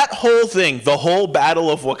 and that whole thing, the whole Battle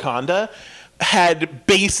of Wakanda, had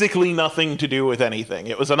basically nothing to do with anything.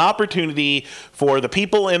 It was an opportunity for the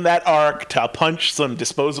people in that arc to punch some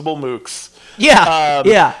disposable mooks. Yeah.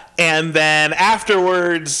 Yeah. And then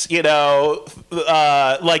afterwards, you know,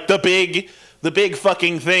 like the big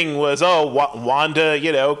fucking thing was, Wanda,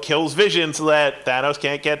 you know, kills Vision so that Thanos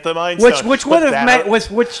can't get the Mind Stone. Which would have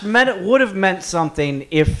it would have meant something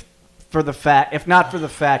if not for the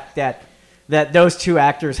fact that those two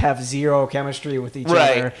actors have zero chemistry with each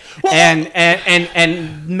other, Well,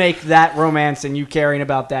 and make that romance and you caring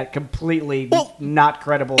about that completely not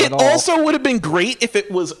credible at all. It also would have been great if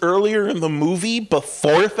it was earlier in the movie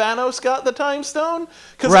before Thanos got the Time Stone.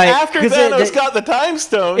 Because after Thanos got the Time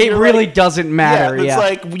Stone, it really doesn't matter. Yeah,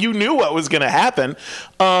 it's like you knew what was going to happen.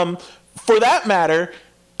 For that matter,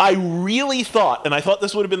 I really thought, and I thought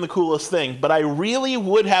this would have been the coolest thing, but I really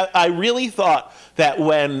thought that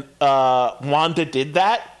when Wanda did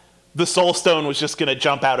that, the Soul Stone was just going to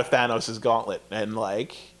jump out of Thanos' gauntlet and,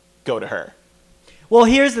 like, go to her. Well,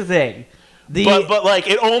 here's the thing. But like,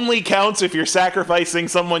 it only counts if you're sacrificing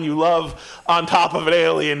someone you love on top of an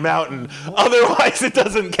alien mountain. Otherwise, it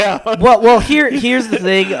doesn't count. Well, here's the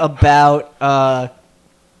thing about...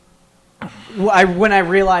 when I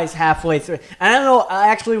realized halfway through, and I don't know, I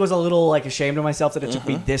actually was a little like ashamed of myself that it took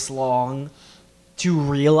me this long to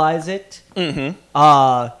realize it. And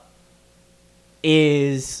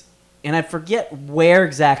I forget where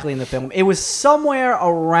exactly in the film. It was somewhere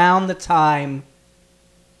around the time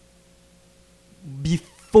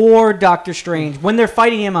before Doctor Strange, when they're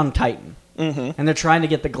fighting him on Titan, and they're trying to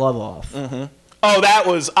get the glove off.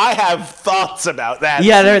 Oh, I have thoughts about that.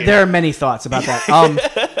 Yeah, there are many thoughts about that.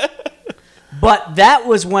 But that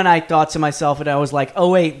was when I thought to myself, and I was like,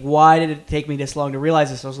 oh, wait, why did it take me this long to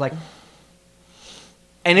realize this? I was like,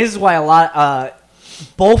 and this is why a lot,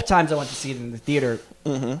 both times I went to see it in the theater,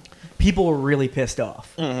 people were really pissed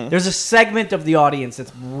off. There's a segment of the audience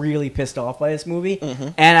that's really pissed off by this movie,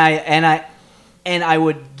 and I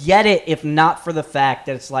would get it if not for the fact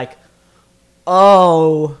that it's like,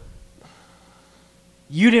 oh,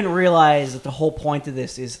 you didn't realize that the whole point of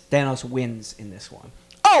this is Thanos wins in this one.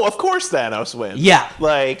 Oh, of course Thanos wins. Yeah.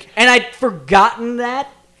 Like, And I'd forgotten that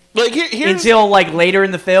here's until like later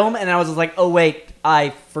in the film, and I was like, oh wait,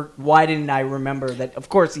 why didn't I remember that? Of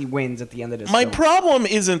course he wins at the end of this my film. problem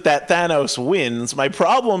isn't that Thanos wins. My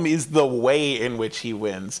problem is the way in which he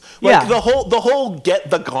wins. Like, Yeah. the whole get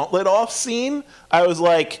the gauntlet off scene, I was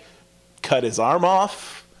like, cut his arm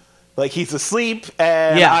off. Like, he's asleep,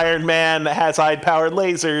 and Yeah. Iron Man has high-powered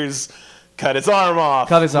lasers. Cut his arm off.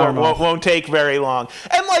 Cut his arm off. Won't take very long.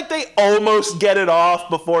 And, like, they almost get it off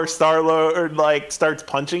before Star-Lord, like, starts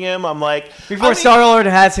punching him. I'm like... Before Star-Lord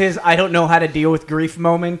has his I don't know how to deal with grief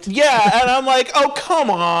moment. Yeah, and I'm like, oh, come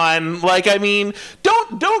on. Like, I mean,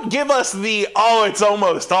 don't give us the, oh, it's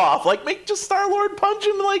almost off. Like, make just Star-Lord punch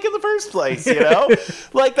him, like, in the first place, you know?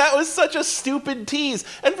 Like, that was such a stupid tease.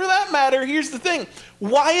 And for that matter, here's the thing.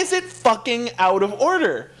 Why is it fucking out of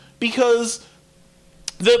order? Because...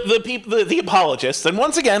 The apologists, and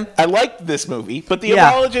once again, I liked this movie, but the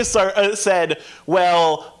apologists said,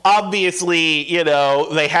 well, obviously, you know,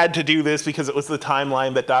 they had to do this because it was the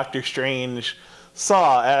timeline that Doctor Strange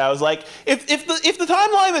saw. And I was like, if the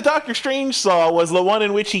timeline that Doctor Strange saw was the one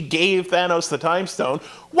in which he gave Thanos the Time Stone,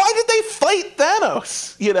 why did they fight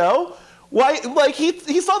Thanos? You know? Why? Like,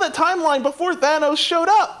 he saw that timeline before Thanos showed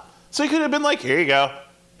up. So he could have been like, here you go.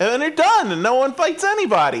 And then they're done, and no one fights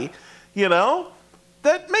anybody. You know?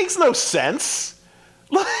 That makes no sense.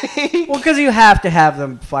 Like, Well, because you have to have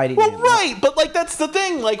them fighting. well, him. right, but like that's the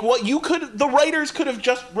thing. Like, the writers could have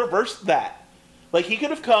just reversed that. Like, he could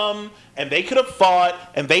have come and they could have fought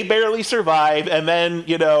and they barely survived, and then,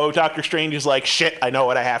 you know, Doctor Strange is like, shit, I know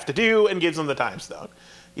what I have to do, and gives him the Time Stone.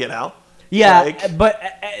 You know? Yeah, Like, but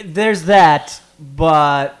there's that.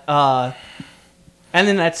 But and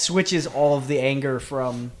then that switches all of the anger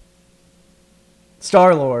from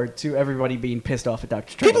Star-Lord to everybody being pissed off at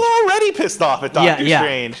Doctor Strange. people are already pissed off at Doctor Yeah.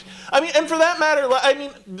 Strange. I mean, and for that matter, I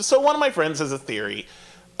mean, so one of my friends has a theory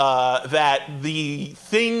that the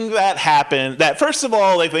thing that happened, that first of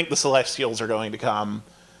all, they think the Celestials are going to come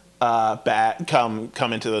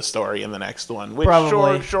come into the story in the next one. Which,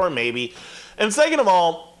 Probably. sure, maybe. And second of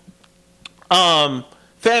all,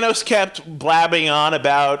 Thanos kept blabbing on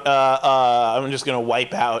about, I'm just going to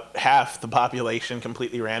wipe out half the population,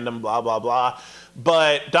 completely random, blah, blah, blah.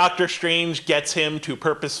 But Doctor Strange gets him to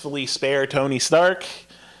purposefully spare Tony Stark.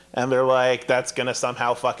 And they're like, that's going to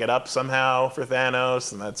somehow fuck it up somehow for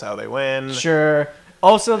Thanos, and that's how they win. Sure.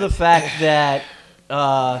 Also, the fact that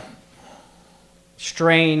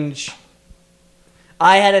Strange.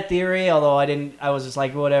 I had a theory, although I didn't. I was just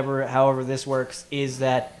like, whatever. However, this works is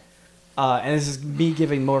that, and this is me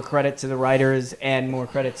giving more credit to the writers and more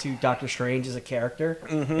credit to Doctor Strange as a character.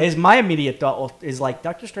 Is my immediate thought is like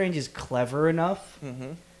Doctor Strange is clever enough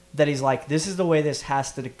that he's like, this is the way this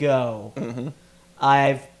has to go.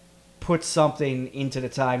 I've put something into the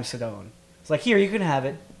Time Stone. It's like, here, you can have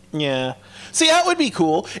it. Yeah. See, that would be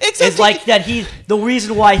cool. Except It's like that the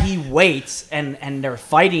reason why he waits and they're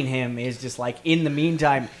fighting him is just like, in the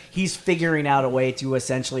meantime, he's figuring out a way to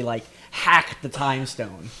essentially like hack the Time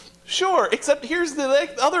Stone. Sure, except here's the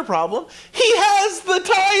other problem. He has the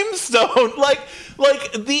Time Stone.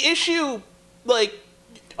 Like the issue, like...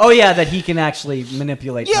 Oh yeah, that he can actually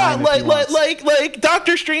manipulate Yeah, time if he wants. like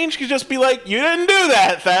Doctor Strange could just be like, you didn't do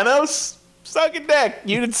that, Thanos. Suck a dick.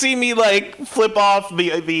 You didn't see me like flip off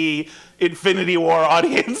the Infinity War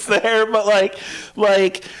audience there, but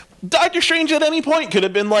like Doctor Strange at any point could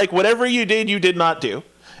have been like, whatever you did not do.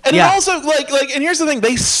 And Yeah. it also like and here's the thing,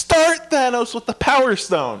 they start Thanos with the Power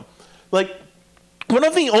Stone. Like, one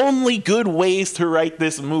of the only good ways to write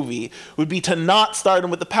this movie would be to not start him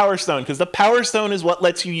with the Power Stone, because the Power Stone is what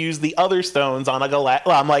lets you use the other stones on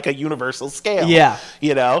like a universal scale. Yeah.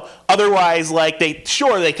 You know? Otherwise, like, they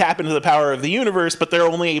tap into the power of the universe, but they're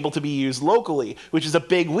only able to be used locally, which is a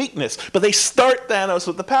big weakness. But they start Thanos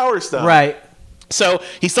with the Power Stone. Right. So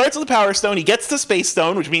he starts with the Power Stone, he gets the Space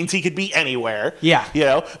Stone, which means he could be anywhere. Yeah. You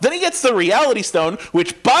know? Then he gets the Reality Stone,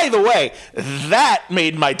 which, by the way, that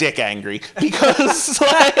made my dick angry. Because,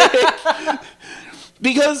 like...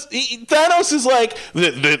 Because Thanos is like,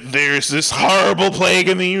 there's this horrible plague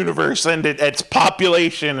in the universe and its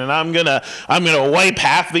population, and I'm gonna wipe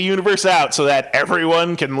half the universe out so that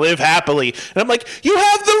everyone can live happily. And I'm like, you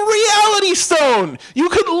have the reality stone. You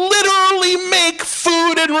could literally make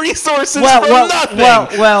food and resources from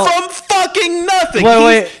nothing. From fucking nothing.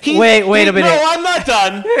 Wait a minute. No, I'm not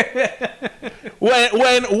done.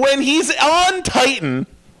 when he's on Titan.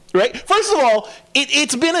 Right. First of all,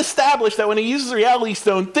 it's been established that when he uses the Reality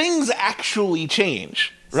Stone, things actually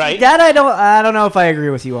change. Right. See, that I don't know if I agree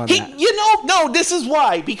with you on that. No. This is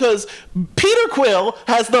why, because Peter Quill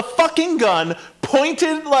has the fucking gun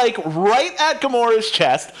pointed like right at Gamora's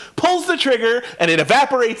chest, pulls the trigger, and it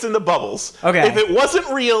evaporates into bubbles. Okay. If it wasn't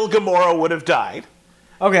real, Gamora would have died.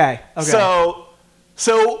 Okay. So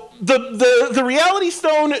the Reality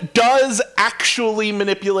Stone does actually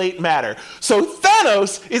manipulate matter. So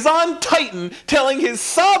Thanos is on Titan telling his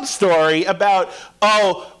sob story about,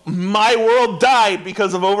 oh, my world died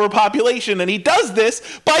because of overpopulation, and he does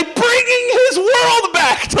this by bringing his world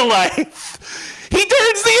back to life. He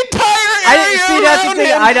turns the entire area around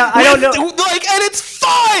him. I don't know. Like, and it's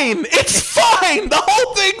fine. It's fine. The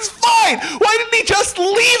whole thing's fine. Why didn't he just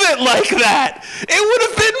leave it like that? It would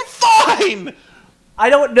have been fine. I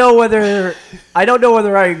don't know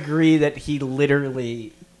whether I agree that he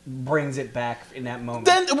literally brings it back in that moment.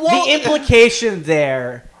 The implication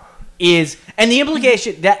there is, and the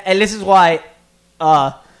implication that, and this is why,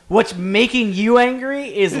 what's making you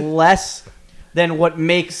angry is less than what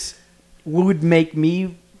would make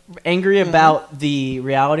me angry about the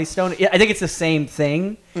Reality Stone. I think it's the same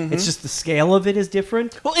thing. Mm-hmm. It's just the scale of it is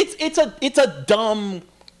different. Well, it's a dumb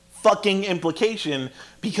fucking implication,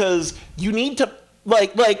 because you need to.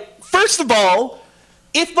 Like, first of all,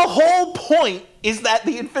 if the whole point is that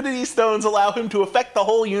the Infinity Stones allow him to affect the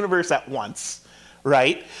whole universe at once,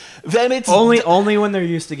 right? Then it's only when they're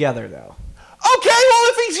used together, though. Okay,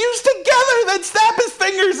 well, if he's used together, then snap his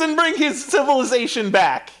fingers and bring his civilization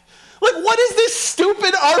back. Like, what is this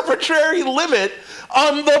stupid arbitrary limit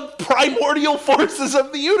on the primordial forces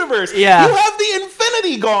of the universe? Yeah. You have the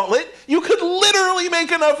Infinity Gauntlet. You could literally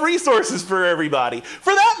make enough resources for everybody.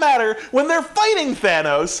 For that matter, when they're fighting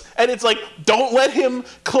Thanos, and it's like, don't let him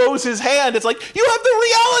close his hand, it's like, you have the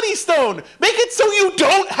Reality Stone. Make it so you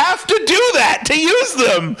don't have to do that to use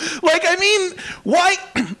them. Like, I mean, why?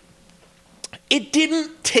 It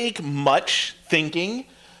didn't take much thinking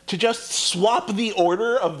to just swap the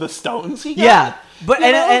order of the stones he got. Yeah, but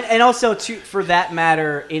and also for that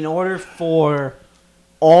matter, in order for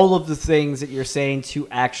all of the things that you're saying to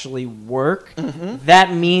actually work, mm-hmm.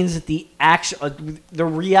 that means that the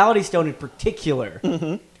Reality Stone in particular,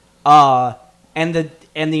 mm-hmm. And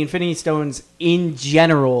the Infinity Stones in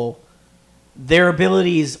general, their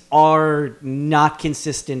abilities are not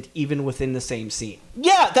consistent even within the same scene.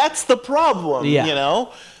 Yeah, that's the problem. Yeah. You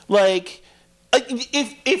know, like.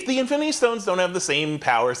 If the Infinity Stones don't have the same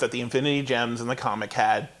powers that the Infinity Gems in the comic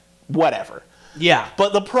had, whatever. Yeah.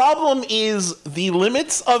 But the problem is the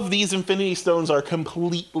limits of these Infinity Stones are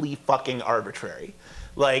completely fucking arbitrary.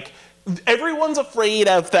 Like, everyone's afraid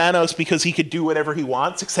of Thanos because he could do whatever he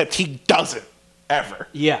wants, except he doesn't, ever.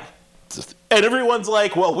 Yeah. And everyone's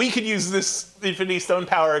like, well, we could use this Infinity Stone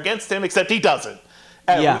power against him, except he doesn't.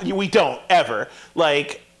 Yeah. We don't, ever.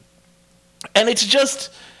 Like, and it's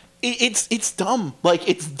just... It's dumb. Like,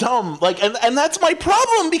 it's dumb. Like, and that's my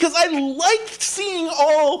problem, because I liked seeing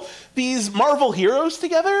all these Marvel heroes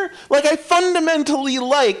together. Like, I fundamentally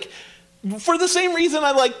like, for the same reason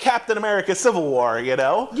I like Captain America Civil War, you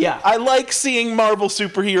know? Yeah. I like seeing Marvel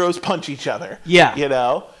superheroes punch each other. Yeah. You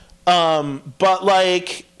know? But,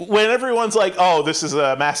 like, when everyone's like, oh, this is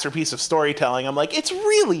a masterpiece of storytelling, I'm like, it's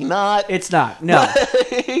really not. It's not. No.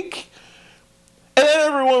 Like, and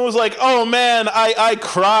then everyone was like, oh man, I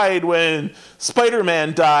cried when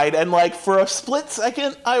Spider-Man died. And like, for a split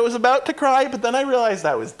second, I was about to cry, but then I realized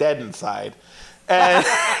I was dead inside. And,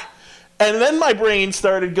 and then my brain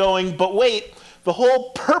started going, but wait, the whole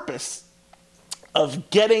purpose of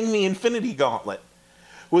getting the Infinity Gauntlet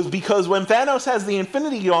was because when Thanos has the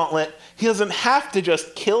Infinity Gauntlet, he doesn't have to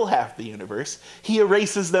just kill half the universe. He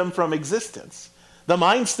erases them from existence. The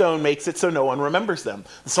Mind Stone makes it so no one remembers them.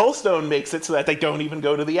 The Soul Stone makes it so that they don't even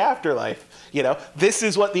go to the afterlife. You know, this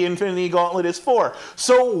is what the Infinity Gauntlet is for.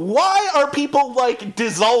 So why are people, like,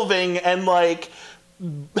 dissolving and, like,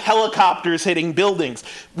 helicopters hitting buildings?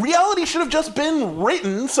 Reality should have just been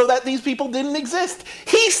written so that these people didn't exist.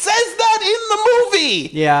 He says that in the movie!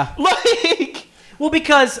 Yeah. Like... Well,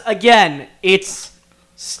 because, again, it's...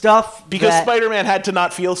 stuff because Spider-Man had to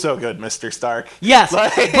not feel so good, Mr. Stark. Yes,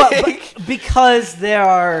 like... but because there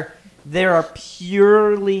are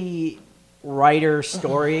purely writer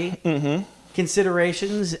story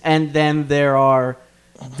considerations, and then there are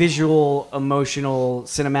visual, emotional,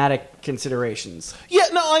 cinematic considerations. Yeah,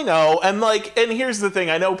 no, I know. And here's the thing.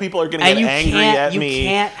 I know people are going to get angry at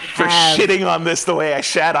me for shitting on this the way I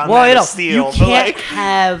shat on Man of Steel. You can't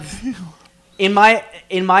have, in my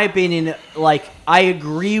opinion, like, I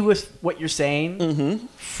agree with what you're saying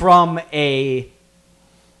from a,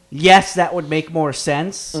 yes, that would make more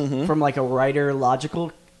sense from like a writer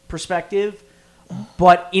logical perspective,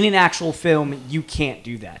 but in an actual film, you can't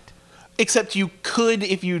do that. Except you could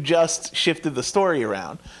if you just shifted the story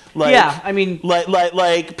around.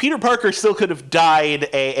 Like Peter Parker still could have died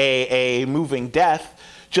a moving death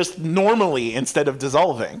just normally instead of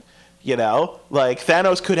dissolving. You know, like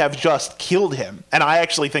Thanos could have just killed him, and I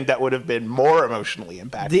actually think that would have been more emotionally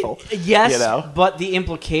impactful. Yes, you know? But the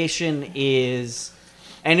implication is,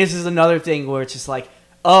 and this is another thing where it's just like,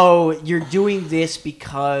 oh, you're doing this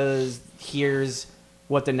because here's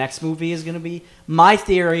what the next movie is going to be. My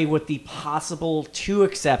theory, with the possible 2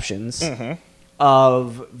 exceptions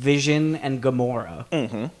of Vision and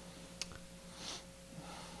Gamora,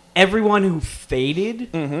 everyone who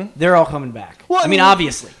faded, they're all coming back. Well, I mean,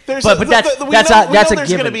 obviously, but that's a there's given.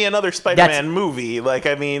 going to be another Spider-Man movie. Like,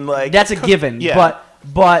 I mean, like that's a given. Yeah.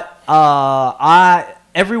 But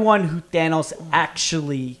everyone who Thanos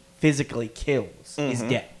actually physically kills is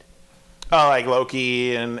dead. Oh, like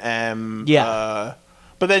Loki and yeah.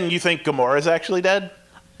 But then you think Gamora's actually dead?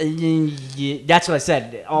 Yeah, that's what I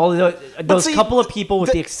said. All those couple of people,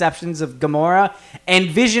 with the exceptions of Gamora and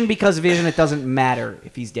Vision, because Vision, it doesn't matter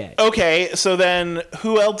if he's dead. Okay, so then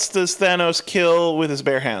who else does Thanos kill with his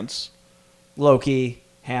bare hands? Loki,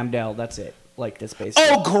 Heimdall. That's it. Like, that's basically.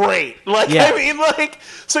 Oh, great! Like, yeah. I mean, like,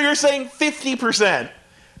 so you're saying 50%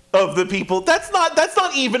 of the people? That's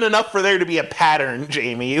not even enough for there to be a pattern,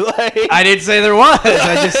 Jamie. Like, I didn't say there was.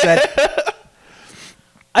 I just said.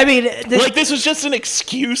 I mean, this was just an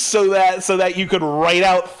excuse so that you could write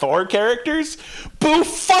out Thor characters. Boo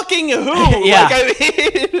fucking who? Yeah. Like,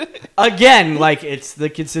 I mean, again, like, it's the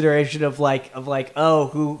consideration of oh,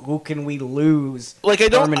 who can we lose? Like, I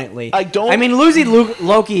don't permanently. I don't. I mean, losing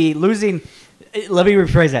Loki, losing. Let me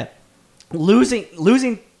rephrase that.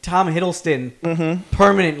 Losing Tom Hiddleston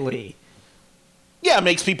permanently. Yeah, it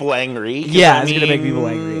makes people angry. Yeah, it's gonna make people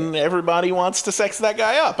angry. Everybody wants to sex that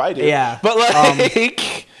guy up. I do. Yeah, but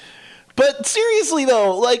like, but seriously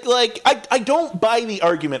though, like I don't buy the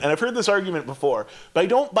argument, and I've heard this argument before, but I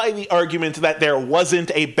don't buy the argument that there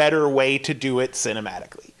wasn't a better way to do it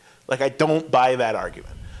cinematically. Like, I don't buy that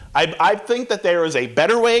argument. I think that there was a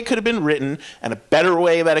better way it could have been written, and a better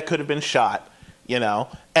way that it could have been shot. You know,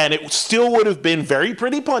 and it still would have been very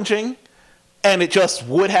pretty punching. And it just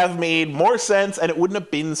would have made more sense, and it wouldn't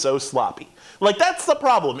have been so sloppy. Like, that's the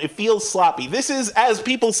problem. It feels sloppy. This is, as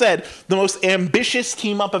people said, the most ambitious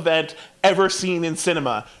team-up event ever seen in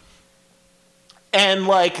cinema. And,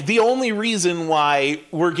 like, the only reason why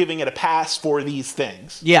we're giving it a pass for these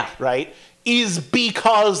things, right, is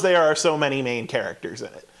because there are so many main characters in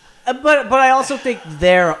it. But I also think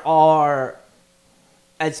there are,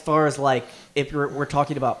 as far as, like, if we're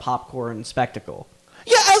talking about popcorn spectacle.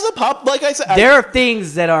 Yeah, as a pop, like I said, there are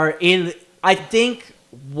things that are in. I think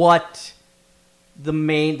what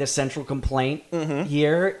the central complaint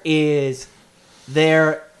here is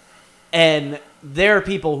there are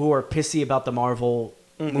people who are pissy about the Marvel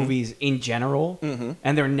movies in general,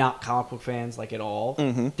 and they're not comic book fans like at all.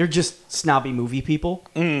 They're just snobby movie people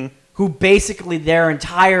who basically their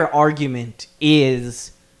entire argument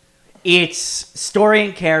is it's story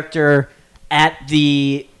and character at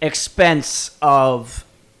the expense of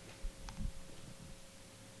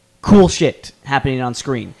cool shit happening on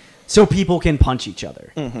screen, so people can punch each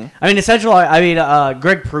other. I mean, essentially,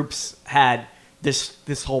 Greg Proops had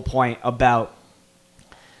this whole point about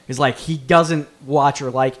is like he doesn't watch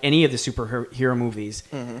or like any of the superhero movies,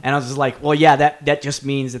 and I was just like, well, yeah, that just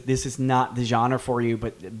means that this is not the genre for you,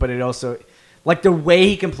 but it also, like, the way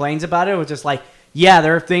he complains about it was just like, yeah,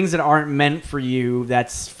 there are things that aren't meant for you.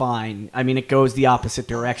 That's fine. I mean, it goes the opposite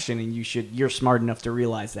direction, and you're smart enough to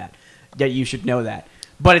realize that you should know that.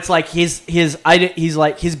 But it's like his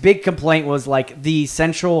big complaint was like the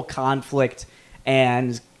central conflict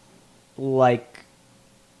and like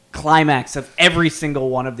climax of every single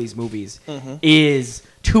one of these movies is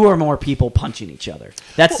 2 or more people punching each other.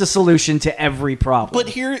 That's the solution to every problem.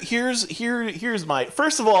 But here's my...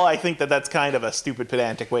 First of all, I think that's kind of a stupid,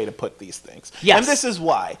 pedantic way to put these things. Yes. And this is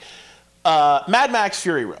why. Mad Max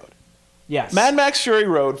Fury Road. Yes. Mad Max Fury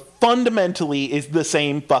Road fundamentally is the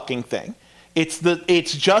same fucking thing.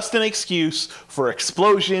 It's just an excuse for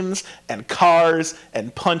explosions and cars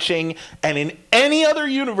and punching. And in any other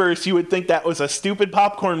universe, you would think that was a stupid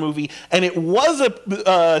popcorn movie, and it was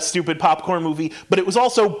a stupid popcorn movie, but it was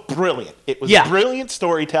also brilliant. It was brilliant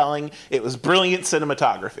storytelling. It was brilliant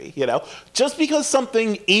cinematography. You know, just because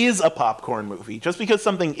something is a popcorn movie, just because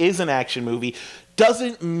something is an action movie,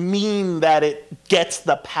 doesn't mean that it gets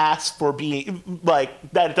the pass for being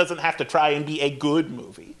like that. It doesn't have to try and be a good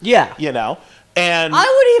movie. Yeah, you know. And I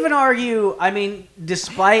would even argue. I mean,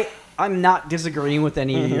 despite I'm not disagreeing with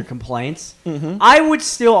any of your complaints, I would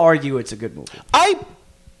still argue it's a good movie.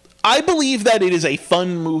 I believe that it is a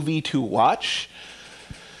fun movie to watch.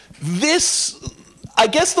 This, I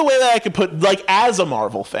guess, the way that I could put, like, as a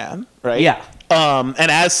Marvel fan, right? Yeah. And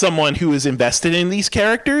as someone who is invested in these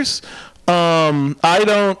characters. I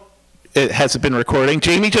don't. It hasn't been recording.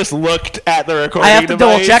 Jamie just looked at the recording. I have to device.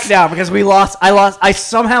 double check now because I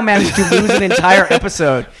somehow managed to lose an entire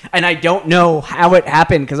episode, and I don't know how it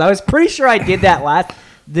happened because I was pretty sure I did that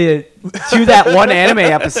to that one anime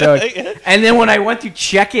episode, and then when I went to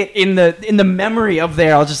check it in the memory of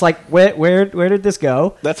there, I was just like, where did this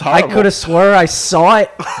go? That's horrible. I could have swore I saw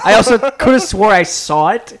it. I also could have swore I saw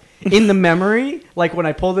it in the memory, like when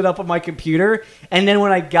I pulled it up on my computer, and then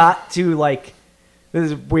when I got to like, this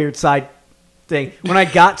is a weird side thing. When I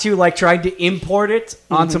got to like trying to import it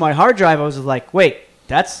onto my hard drive, I was like, wait,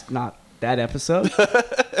 that's not that episode.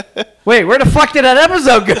 Wait, where the fuck did that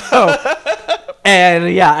episode go?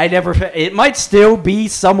 And yeah, I never. It might still be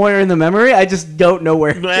somewhere in the memory. I just don't know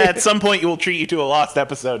where. At some point, you will treat you to a lost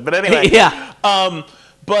episode. But anyway, yeah.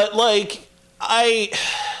 But like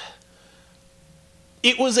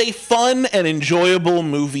it was a fun and enjoyable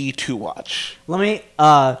movie to watch. Let me.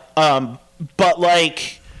 But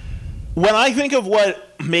like, when I think of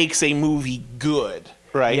what makes a movie good,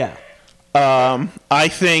 right? Yeah. I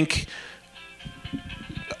think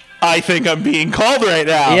I'm being called right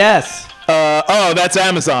now. Yes. Oh, that's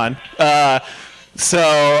Amazon. So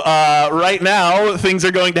right now things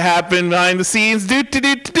are going to happen behind the scenes. Do do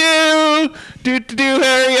do do do do do.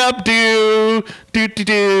 Hurry up, do do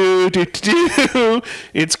do do do do.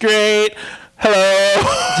 It's great. Hello.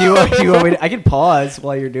 Do you want me to, I can pause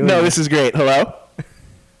while you're doing. No, this is great. Hello.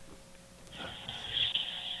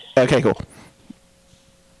 Okay, cool.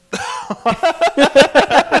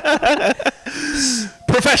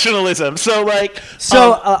 Professionalism. So like.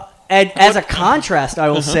 And as a contrast, I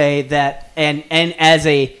will say that, and as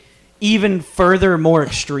a even further, more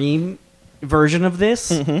extreme version of this,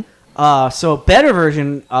 so a better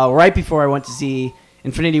version, right before I went to see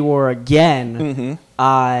Infinity War again,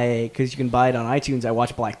 because you can buy it on iTunes, I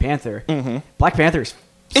watched Black Panther. Black Panther's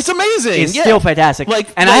it's amazing. It's still fantastic.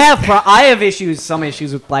 I have issues, some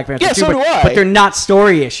issues with Black Panther too, but they're not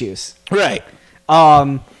story issues. Right.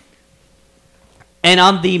 And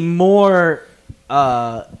on the more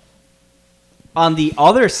on the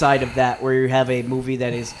other side of that, where you have a movie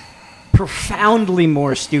that is profoundly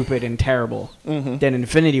more stupid and terrible than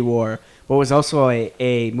Infinity War, but was also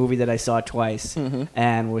a movie that I saw twice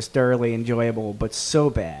and was thoroughly enjoyable, but so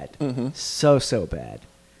bad. So bad.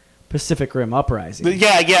 Pacific Rim Uprising.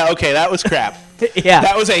 Yeah, okay, that was crap. Yeah.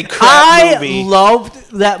 That was a crap movie. I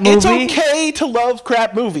loved that movie. It's okay to love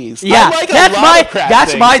crap movies. Yeah, I like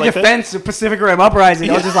that's my like defense of Pacific Rim Uprising.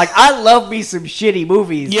 I was just like, I love me some shitty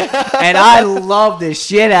movies. Yeah. And I love the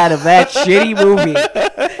shit out of that shitty movie.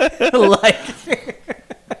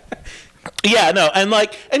 Yeah, no, and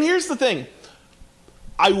here's the thing.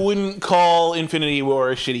 I wouldn't call Infinity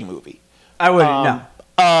War a shitty movie. I wouldn't, no.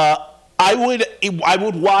 I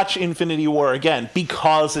would watch Infinity War again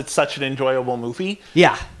because it's such an enjoyable movie.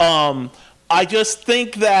 Yeah. I just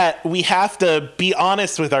think that we have to be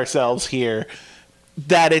honest with ourselves here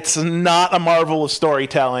that it's not a marvel of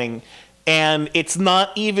storytelling, and it's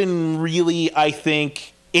not even really, I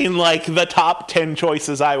think, in like the top 10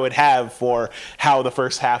 choices I would have for how the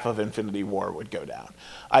first half of Infinity War would go down.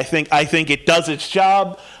 I think it does its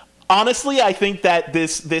job. Honestly, I think that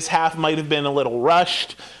this half might have been a little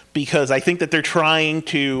rushed, because I think that they're trying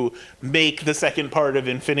to make the second part of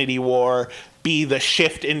Infinity War be the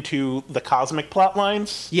shift into the cosmic plot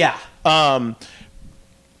lines. Yeah. We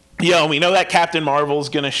know that Captain Marvel's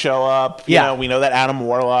going to show up. We know that Adam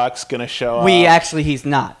Warlock's going to show up. He's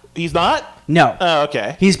not. He's not? No. Oh,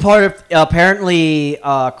 okay. He's part of, apparently,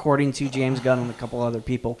 according to James Gunn and a couple other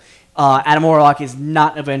people, Adam Warlock is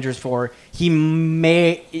not Avengers 4.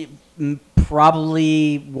 He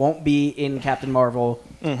probably won't be in Captain Marvel.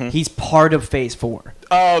 He's part of Phase 4.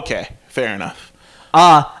 Oh, okay. Fair enough.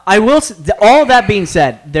 I will. All that being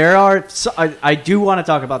said, I do want to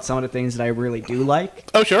talk about some of the things that I really do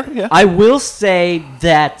like. Oh, sure. Yeah. I will say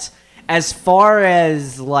that as far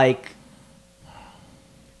as like,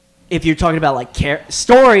 if you're talking about like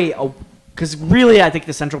story, because really I think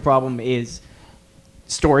the central problem is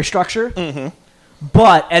story structure. Mm-hmm.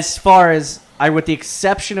 But as far as with the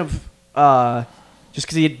exception of just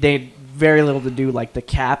because they had very little to do, like the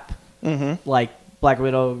Cap, like Black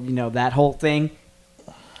Widow, that whole thing.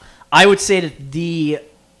 I would say that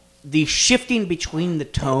the shifting between the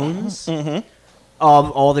tones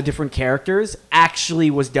of all the different characters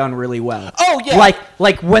actually was done really well. Oh yeah,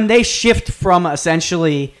 like when they shift from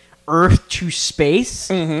essentially Earth to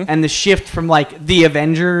space, and the shift from like the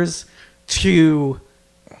Avengers to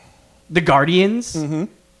the Guardians,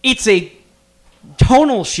 it's a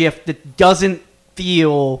tonal shift that doesn't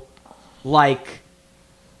feel like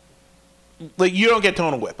you don't get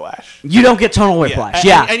tonal whiplash. You don't get tonal whiplash.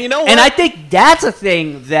 Yeah. And you know what? And I think that's a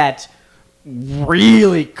thing that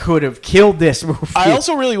really could have killed this movie. I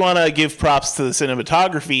also really want to give props to the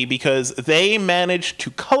cinematography because they managed to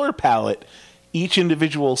color palette each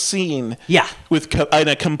individual scene in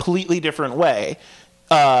a completely different way.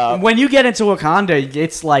 When you get into Wakanda,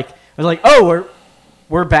 it's like, oh,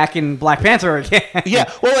 we're back in Black Panther again.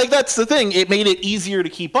 Yeah, well, like that's the thing. It made it easier to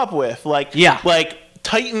keep up with. Like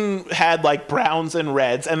Titan had like browns and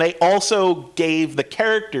reds, and they also gave the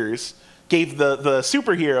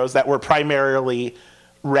superheroes that were primarily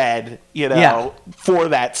red, for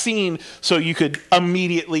that scene, so you could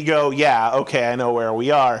immediately go, okay, I know where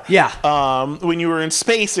we are. Yeah. When you were in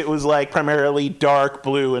space, it was like primarily dark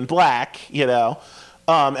blue and black,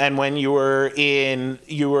 and when you were in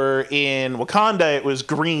Wakanda, it was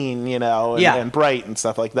green, and bright and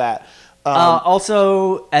stuff like that.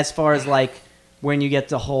 Also, as far as like when you get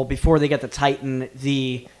before they get the Titan,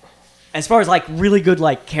 as far as like really good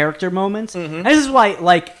like character moments, and this is why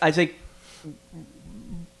like I think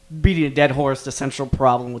beating a dead horse, the central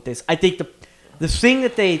problem with this, I think the thing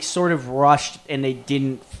that they sort of rushed and they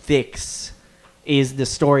didn't fix is the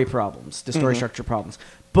story problems, the story structure problems,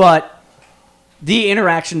 but the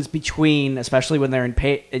interactions between, especially when they're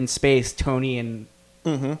in space, Tony and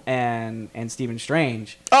Stephen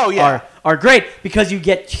Strange, are great because you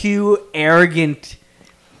get two arrogant,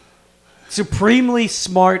 supremely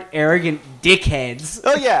smart, arrogant dickheads.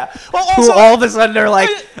 Oh yeah, well, also, who all of a sudden are like,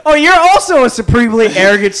 "Oh, you're also a supremely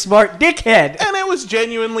arrogant, smart dickhead." And it was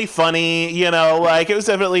genuinely funny, like it was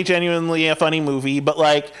definitely genuinely a funny movie, but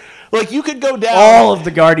like you could go down all of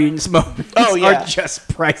the Guardians moments are just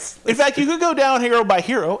priceless. In fact, you could go down hero by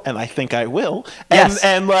hero, and I think I will,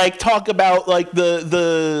 and like talk about like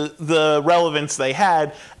the relevance they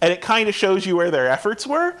had, and it kind of shows you where their efforts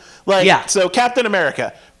were. So Captain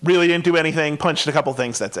America really didn't do anything, punched a couple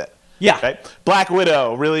things, that's it. Yeah. Right? Black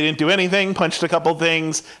Widow really didn't do anything, punched a couple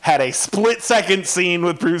things, had a split-second scene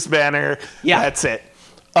with Bruce Banner. Yeah. That's it.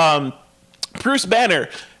 Bruce Banner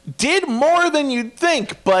did more than you'd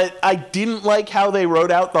think, but I didn't like how they wrote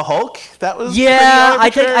out the Hulk. That was pretty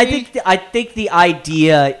arbitrary. I think the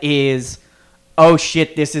idea is, oh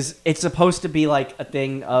shit, it's supposed to be like a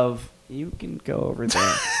thing of, you can go over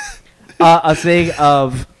there, a thing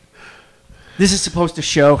of, this is supposed to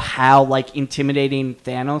show how like intimidating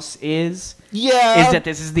Thanos is. Yeah, is that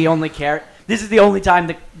this is the only this is the only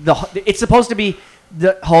time it's supposed to be.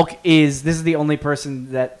 The Hulk this is the only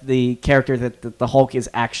person that the character that the Hulk is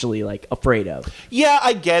actually like afraid of. Yeah,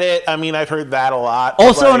 I get it. I mean, I've heard that a lot.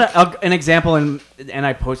 Also, an example, and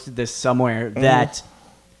I posted this somewhere, that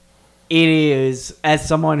it is, as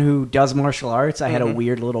someone who does martial arts, I had a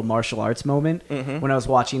weird little martial arts moment when I was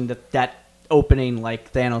watching that opening,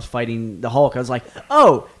 like Thanos fighting the Hulk. I was like,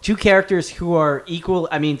 oh, two characters who are equal.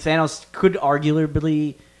 I mean, Thanos could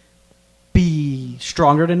arguably be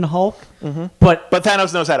stronger than the Hulk, but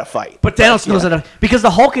Thanos knows how to fight. But Thanos knows how to, because the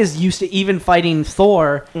Hulk is used to even fighting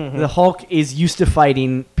Thor. The Hulk is used to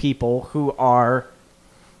fighting people who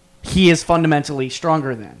he is fundamentally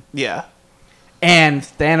stronger than. Yeah, and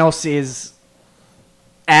Thanos is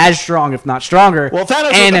as strong, if not stronger. Well,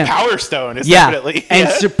 Thanos is the Power Stone, is definitely. And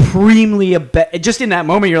supremely just in that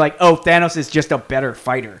moment, you're like, oh, Thanos is just a better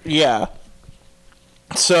fighter. Yeah.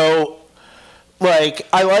 So, like,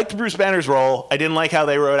 I liked Bruce Banner's role. I didn't like how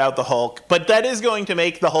they wrote out the Hulk, but that is going to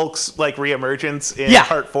make the Hulk's like reemergence in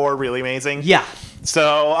Part 4 really amazing. Yeah.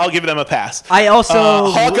 So I'll give them a pass. I also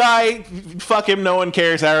Hawkeye, fuck him. No one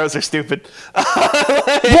cares. Arrows are stupid.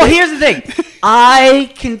 Well, here's the thing.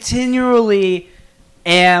 I continually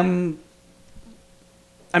am.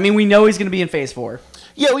 I mean, we know he's going to be in Phase 4.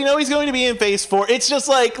 Yeah, we know he's going to be in Phase 4. It's just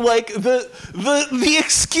like the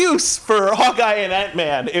excuse for Hawkeye and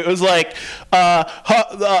Ant-Man. It was like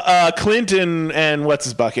Clinton and what's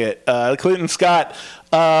his bucket? Clinton Scott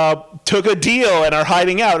took a deal and are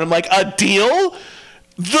hiding out. I'm like, a deal?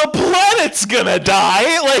 the planet's gonna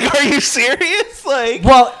die. Like, are you serious? Like,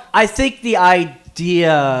 Well, I think the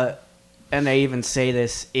idea, and I even say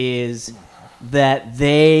this, is that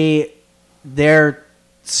they're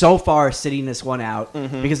so far sitting this one out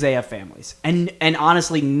because they have families, and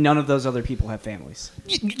honestly, none of those other people have families.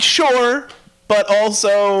 sure, but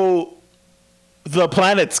also the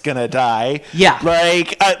planet's gonna die. Yeah.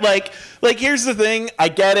 Like here's the thing. I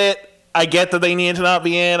get it. I get that they need to not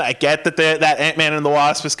be in. I get that that Ant-Man and the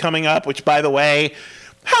Wasp is coming up, which, by the way,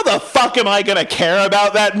 how the fuck am I going to care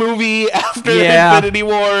about that movie after Infinity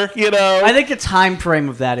War, you know? I think the time frame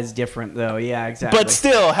of that is different, though. Yeah, exactly. But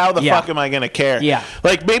still, how the fuck am I going to care? Yeah.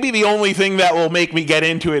 Like, maybe the only thing that will make me get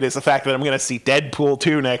into it is the fact that I'm going to see Deadpool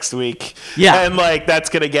 2 next week. Yeah. And, like, that's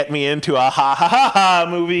going to get me into a ha-ha-ha-ha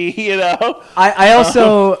movie, you know? I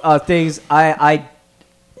also,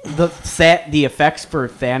 the effects for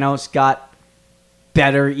Thanos got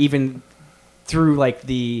better even through, like,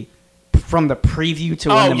 from the preview to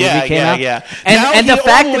when the movie came out. Yeah. And now the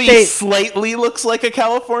fact that they slightly looks like a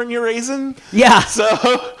California raisin. Yeah. So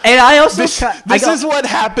and I also this is what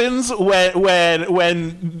happens when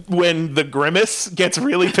the Grimace gets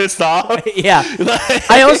really pissed off. Yeah.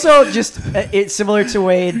 I also just it's similar to the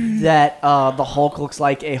way that the Hulk looks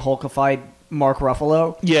like a Hulkified Mark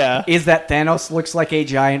Ruffalo. Yeah. Is that Thanos looks like a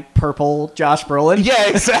giant purple Josh Brolin? Yeah,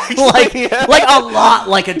 exactly. like a lot,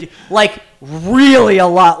 really a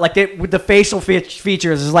lot. Like with the facial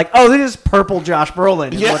features is like, oh, this is purple Josh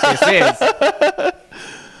Brolin is what this is.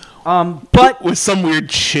 But with some weird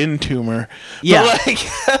chin tumor. Yeah.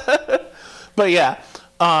 But yeah.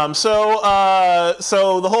 So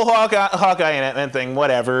the whole Hawkeye and Ant-Man thing,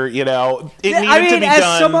 whatever, you know, it needed to be as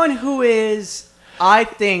done. someone who is, I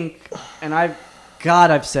think, and I've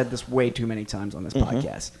said this way too many times on this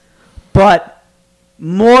podcast, but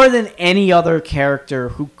more than any other character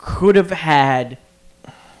who could have had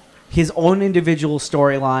his own individual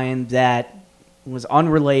storyline that was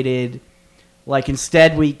unrelated, like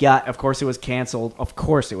instead we got, of course it was canceled.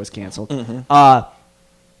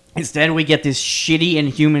 Instead we get this shitty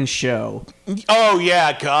Inhuman show. Oh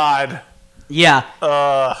yeah, God. Yeah.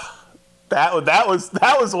 That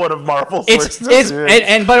was one of Marvel's worst.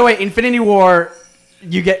 And by the way, Infinity War,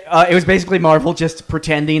 you get it was basically Marvel just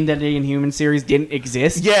pretending that the Inhuman series didn't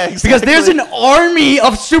exist. Yeah, exactly. Because there's an army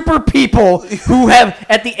of super people who have,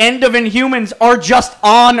 at the end of Inhumans, are just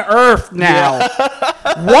on Earth now.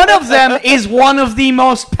 Yeah. One of them is one of the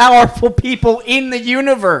most powerful people in the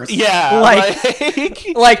universe. Yeah, like,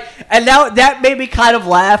 and now that made me kind of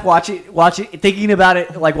laugh watching, thinking about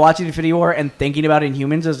it, like watching Infinity War and thinking about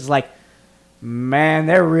Inhumans. It was like, man,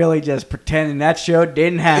 they're really just pretending that show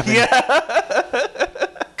didn't happen. Yeah.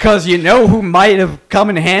 Because you know who might have come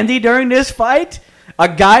in handy during this fight? A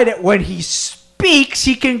guy that when he speaks,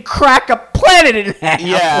 he can crack a planet in half.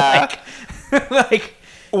 Yeah. Like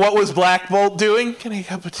what was Black Bolt doing? Can I get a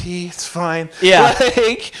cup of tea? It's fine. Yeah.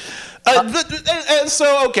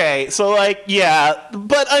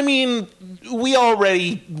 But I mean, we don't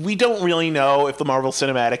really know if the Marvel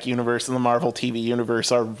Cinematic Universe and the Marvel TV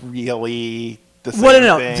Universe are really the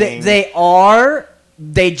same thing. They are.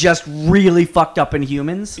 They just really fucked up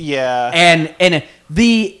Inhumans. Yeah. And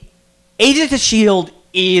the Agents of S.H.I.E.L.D.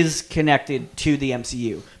 is connected to the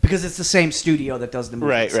MCU because it's the same studio that does the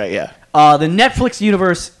movies. Right, yeah. The Netflix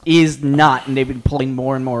universe is not, and they've been pulling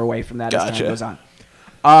more and more away from that as time goes on.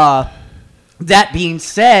 That being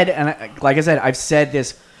said, and like I said, I've said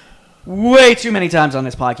this way too many times on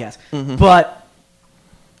this podcast, but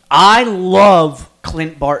I love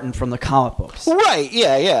Clint Barton from the comic books. Right,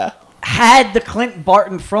 yeah. Had the Clint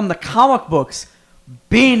Barton from the comic books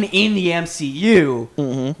been in the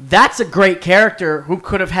MCU, that's a great character who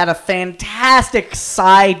could have had a fantastic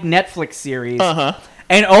side Netflix series.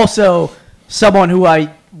 And also someone who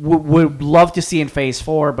I would love to see in Phase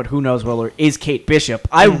 4, but who knows whether is Kate Bishop.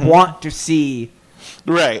 I want to see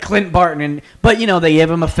Clint Barton. But, you know, they give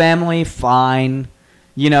him a family, fine.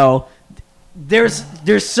 You know, there's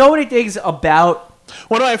so many things about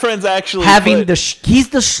one of my friends actually having he's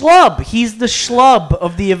the schlub. He's the schlub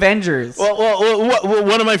of the Avengers. Well,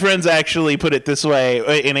 one of my friends actually put it this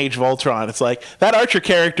way in Age of Ultron. It's like, that Archer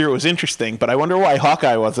character was interesting, but I wonder why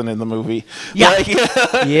Hawkeye wasn't in the movie.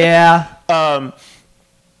 Yeah. Yeah.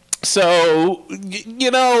 So,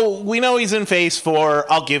 you know, we know he's in Phase 4.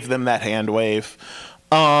 I'll give them that hand wave.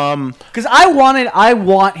 Because I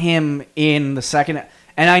want him in the second.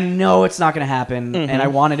 And I know it's not going to happen, and I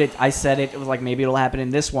wanted it. I said it was like maybe it'll happen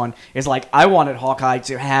in this one. It's like I wanted Hawkeye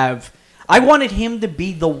to have. I wanted him to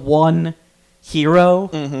be the one hero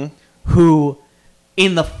who,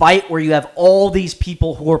 in the fight where you have all these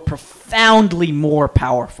people who are profoundly more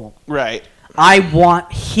powerful. Right. I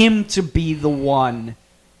want him to be the one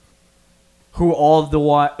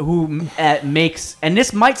who makes, and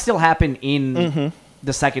this might still happen in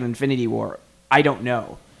the second Infinity War. I don't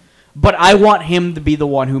know, but I want him to be the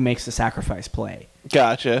one who makes the sacrifice play.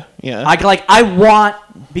 Gotcha. Yeah. I want,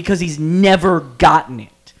 because he's never gotten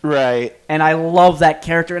it. Right. And I love that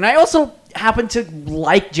character. And I also happen to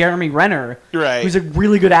like Jeremy Renner, Right. who's a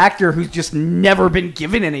really good actor who's just never been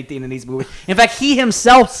given anything in these movies. In fact, he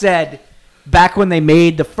himself said back when they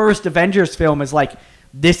made the first Avengers film, is like,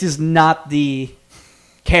 this is not the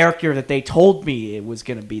character that they told me it was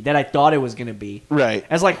going to be, that I thought it was going to be. Right.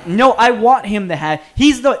 I was like, no, I want him to have...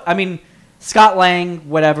 Scott Lang,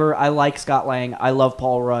 whatever. I like Scott Lang. I love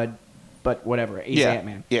Paul Rudd, but whatever. He's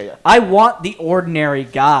Ant-Man. Yeah. I want the ordinary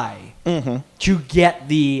guy to get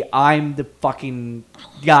the I'm the fucking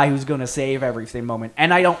guy who's going to save everything moment,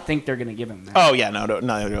 and I don't think they're going to give him that. Oh yeah, neither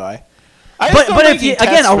do I. But if you,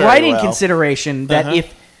 again, a writing consideration that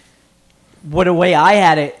if what a way I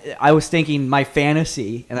had it, I was thinking my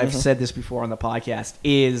fantasy, and I've said this before on the podcast,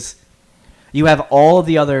 is you have all of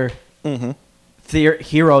the other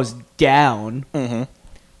heroes down.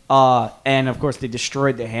 And of course they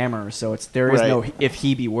destroyed the hammer, so there is no if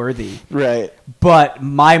he be worthy. Right. But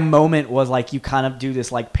my moment was like, you kind of do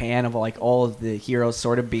this like pan of like all of the heroes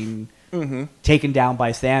sort of being taken down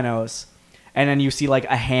by Thanos, and then you see like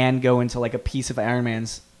a hand go into like a piece of Iron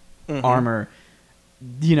Man's armor.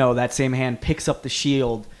 You know, that same hand picks up the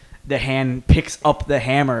shield, the hand picks up the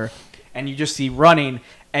hammer, and you just see running.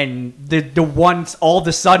 And the ones, all of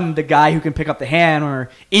a sudden, the guy who can pick up the hammer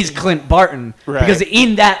is Clint Barton. Right. Because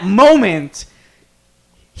in that moment,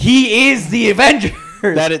 he is the Avengers.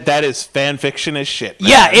 That is fan fiction as shit, man.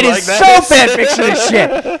 Yeah, it is so fan fiction as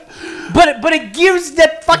shit. But it gives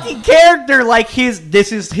that fucking character like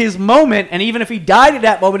this is his moment, and even if he died at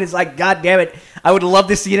that moment, it's like, God damn it, I would love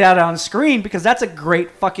to see it out on screen, because that's a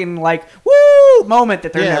great fucking like woo moment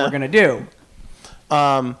that they're never gonna do.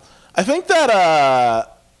 I think that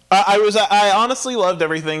I honestly loved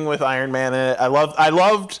everything with Iron Man in it. I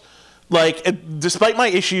loved despite my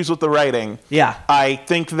issues with the writing. Yeah. I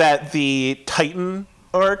think that the Titan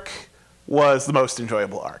arc was the most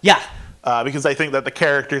enjoyable arc. Yeah. Because I think that the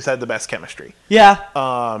characters had the best chemistry. Yeah.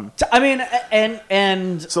 I mean,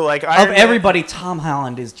 and so like Iron Man, everybody, Tom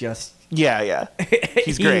Holland is just yeah.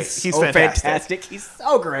 He's great. He's so fantastic. He's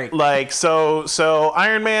so great. Like so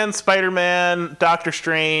Iron Man, Spider-Man, Doctor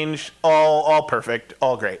Strange, all perfect,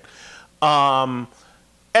 all great.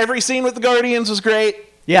 Every scene with the Guardians was great.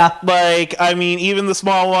 Yeah. Like, I mean, even the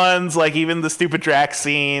small ones, like even the stupid Drax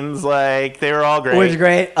scenes, like they were all great. Which was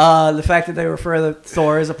great. The fact that they refer to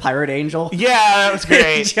Thor as a pirate angel. Yeah, that was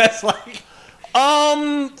great. Just like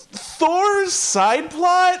Thor's side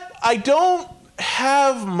plot, I don't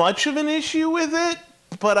have much of an issue with it,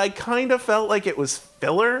 but I kind of felt like it was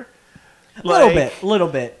filler. A little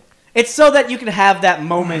bit. It's so that you can have that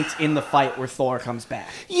moment in the fight where Thor comes back.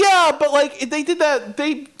 Yeah, but like they did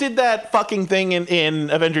that fucking thing in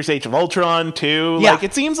Avengers: Age of Ultron too. Yeah. Like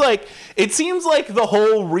it seems like the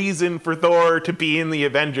whole reason for Thor to be in the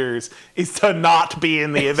Avengers is to not be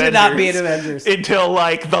in the Avengers. To not be in Avengers until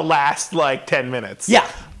like the last like 10 minutes. Yeah.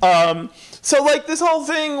 So like this whole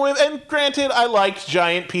thing with, and granted, I liked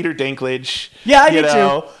giant Peter Dinklage. Yeah, I did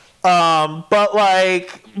too. But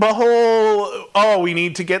like the whole, we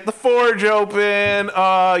need to get the forge open.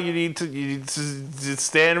 You need to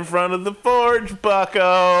stand in front of the forge,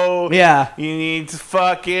 Bucko. Yeah. You need to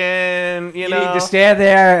fucking, you know. need to stand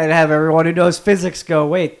there and have everyone who knows physics go,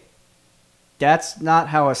 wait, that's not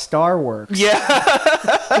how a star works.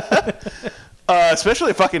 Yeah.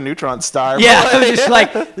 Especially a fucking neutron star. Yeah, it's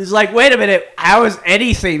like, wait a minute, how is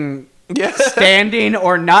anything standing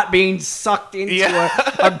or not being sucked into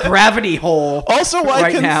a gravity hole? Also, why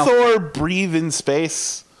right can now? Thor breathe in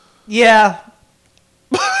space? Yeah.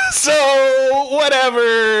 So,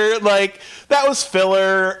 whatever. Like, that was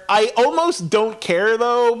filler. I almost don't care,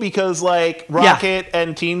 though, because, like, Rocket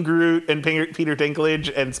and Team Groot and Peter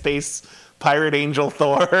Dinklage and Space Pirate Angel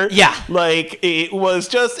Thor. Yeah. Like, it was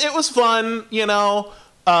fun, you know.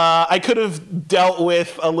 I could have dealt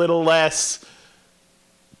with a little less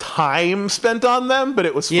time spent on them, but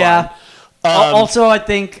it was fun. Yeah. Also, I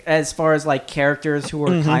think as far as like characters who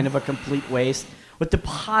were kind of a complete waste, with the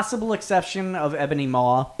possible exception of Ebony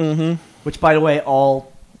Maw, which, by the way,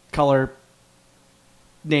 all color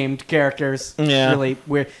named characters, really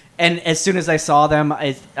weird. And as soon as I saw them,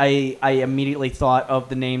 I immediately thought of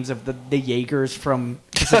the names of the Jaegers from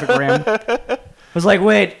Pacific Rim. I was like,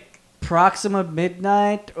 wait, Proxima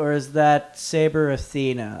Midnight, or is that Saber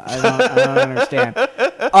Athena? I don't understand.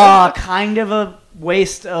 Kind of a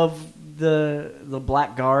waste of the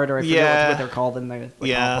Black Guard, or I forget Yeah. what they're called in the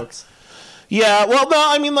Yeah. comic books. Yeah, well, no,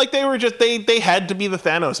 I mean, like, they were just, they had to be the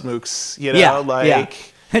Thanos mooks, you know? Yeah, like,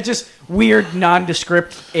 yeah. Just weird,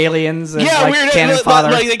 nondescript aliens. And, yeah, like, weird. cannon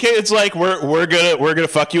fodder. Like, it's like, we're gonna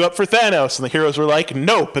fuck you up for Thanos. And the heroes were like,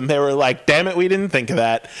 nope. And they were like, damn it, we didn't think of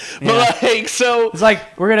that. But, like, so. It's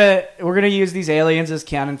like we're gonna use these aliens as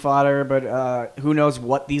cannon fodder, but who knows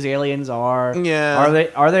what these aliens are? Yeah.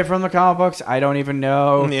 Are they from the comic books? I don't even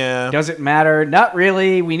know. Yeah. Does it matter? Not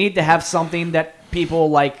really. We need to have something that people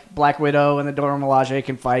like Black Widow and the Dora Milaje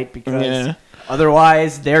can fight, because Yeah.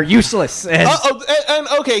 otherwise they're useless. And And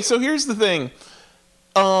okay, so here's the thing.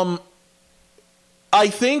 I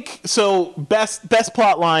think so. Best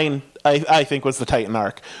plot line, I think, was the Titan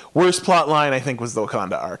arc. Worst plot line, I think, was the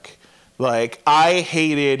Wakanda arc. Like, I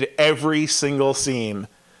hated every single scene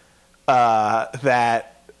that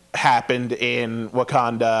happened in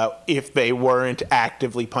Wakanda if they weren't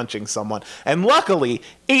actively punching someone. And luckily,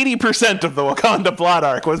 80% of the Wakanda plot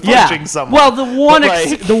arc was punching someone. Well, the one But,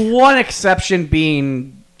 like- the one exception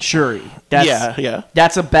being Shuri. Yeah.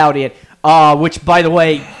 That's about it. Which, by the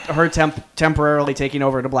way, her temporarily taking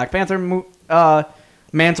over the Black Panther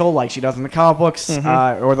mantle, like she does in the comic books.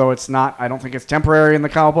 Although it's not, I don't think it's temporary in the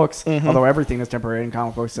comic books. Although everything is temporary in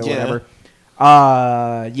comic books, so Yeah. whatever.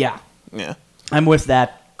 Yeah, Yeah. I'm with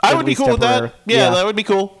that. I At would be least cool with that. temporary. Yeah, that would be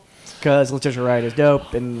cool. Because Letitia Wright is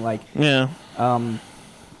dope, and like, Yeah.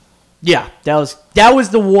 yeah, that was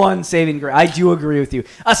the one saving grace. I do agree with you,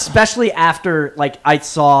 especially after like I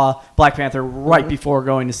saw Black Panther right before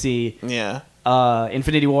going to see Yeah.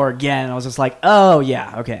 Infinity War again. I was just like, oh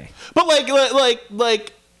yeah, okay. But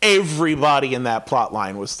like everybody in that plot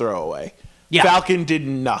line was throwaway. Yeah. Falcon did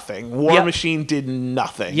nothing. War Yep. Machine did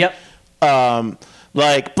nothing. Yep.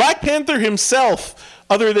 Like Black Panther himself,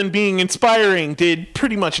 other than being inspiring, did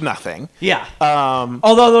pretty much nothing. Yeah.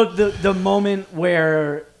 Although the moment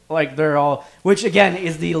where like they're all, which again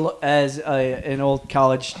is as an old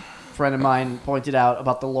college friend of mine pointed out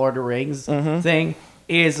about the Lord of the Rings thing,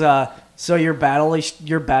 is so your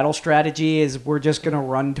battle strategy is we're just gonna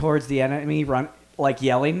run towards the enemy, run like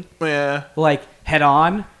yelling, Yeah. like head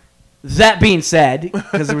on. That being said,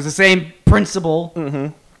 because it was the same principle,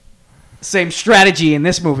 same strategy in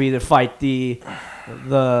this movie to fight the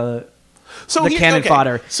So cannon okay,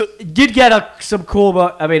 fodder. So Did get some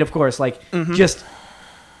cool, I mean, of course, like just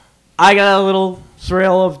I got a little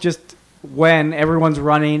thrill of just when everyone's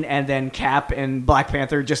running and then Cap and Black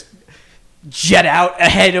Panther just jet out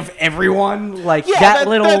ahead of everyone. Like yeah,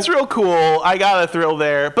 little. that's real cool. I got a thrill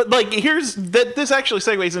there. But like, this actually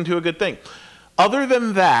segues into a good thing. Other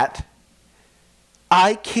than that,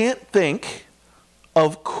 I can't think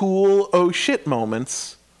of cool oh shit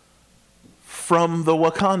moments from the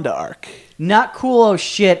Wakanda arc. Not cool, oh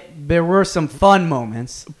shit. There were some fun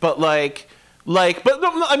moments. But but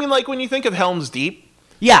no, I mean, like when you think of Helm's Deep,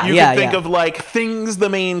 Yeah, you yeah, can think yeah. of like things the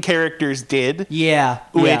main characters did, Yeah.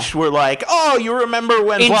 which were like, oh, you remember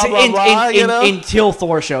when yeah. blah blah blah, you know? Until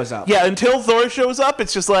Thor shows up. Yeah, until Thor shows up,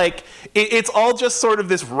 it's just like it's all just sort of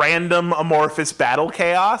this random amorphous battle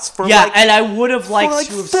chaos for Yeah, like, and I would have for liked like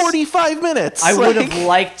to have 45 minutes. I would have Like-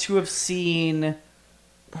 liked to have seen,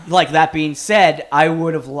 like that being said, I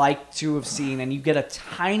would have liked to have seen, and you get a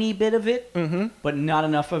tiny bit of it, but not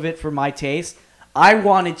enough of it for my taste. I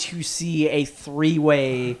wanted to see a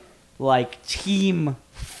three-way, like, team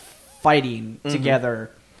fighting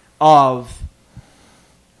together of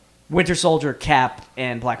Winter Soldier, Cap,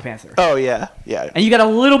 and Black Panther. Oh yeah, yeah. And you got a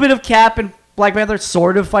little bit of Cap and Black Panther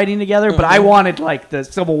sort of fighting together, but I wanted, like, the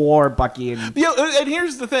Civil War Bucky and... Yeah, and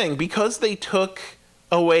here's the thing: because they took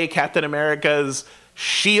away Captain America's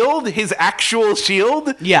shield, his actual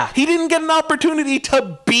shield, Yeah. he didn't get an opportunity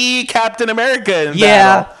to be Captain America in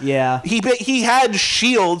Yeah, battle. yeah. He had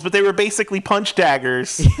shields, but they were basically punch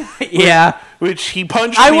daggers, Yeah. which he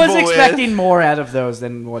punched. I was people with. expecting more out of those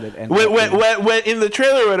than what it ended up being. When in the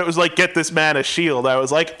trailer when it was like, get this man a shield, I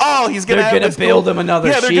was like, oh, he's gonna They're have gonna this build cool- him another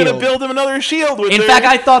yeah, they're gonna shield. build him another shield. With In their- fact,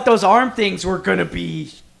 I thought those arm things were going to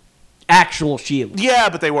be actual shields. yeah,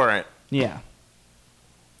 but they weren't. Yeah.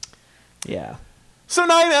 Yeah. So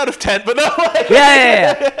 9 out of 10, but no. Like,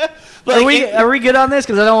 Yeah. like, Are we good on this?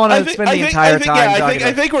 Because I don't want to spend the entire time talking I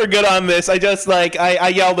about think we're good on this. I just like I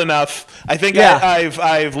yelled enough. I think Yeah.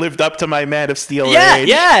 I've lived up to my Man of Steel Yeah, rage.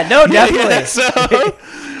 yeah, no, definitely. Yeah,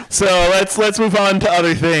 so let's move on to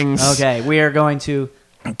other things. Okay, we are going to...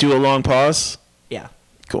 Do a long pause. Yeah.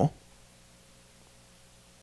 Cool.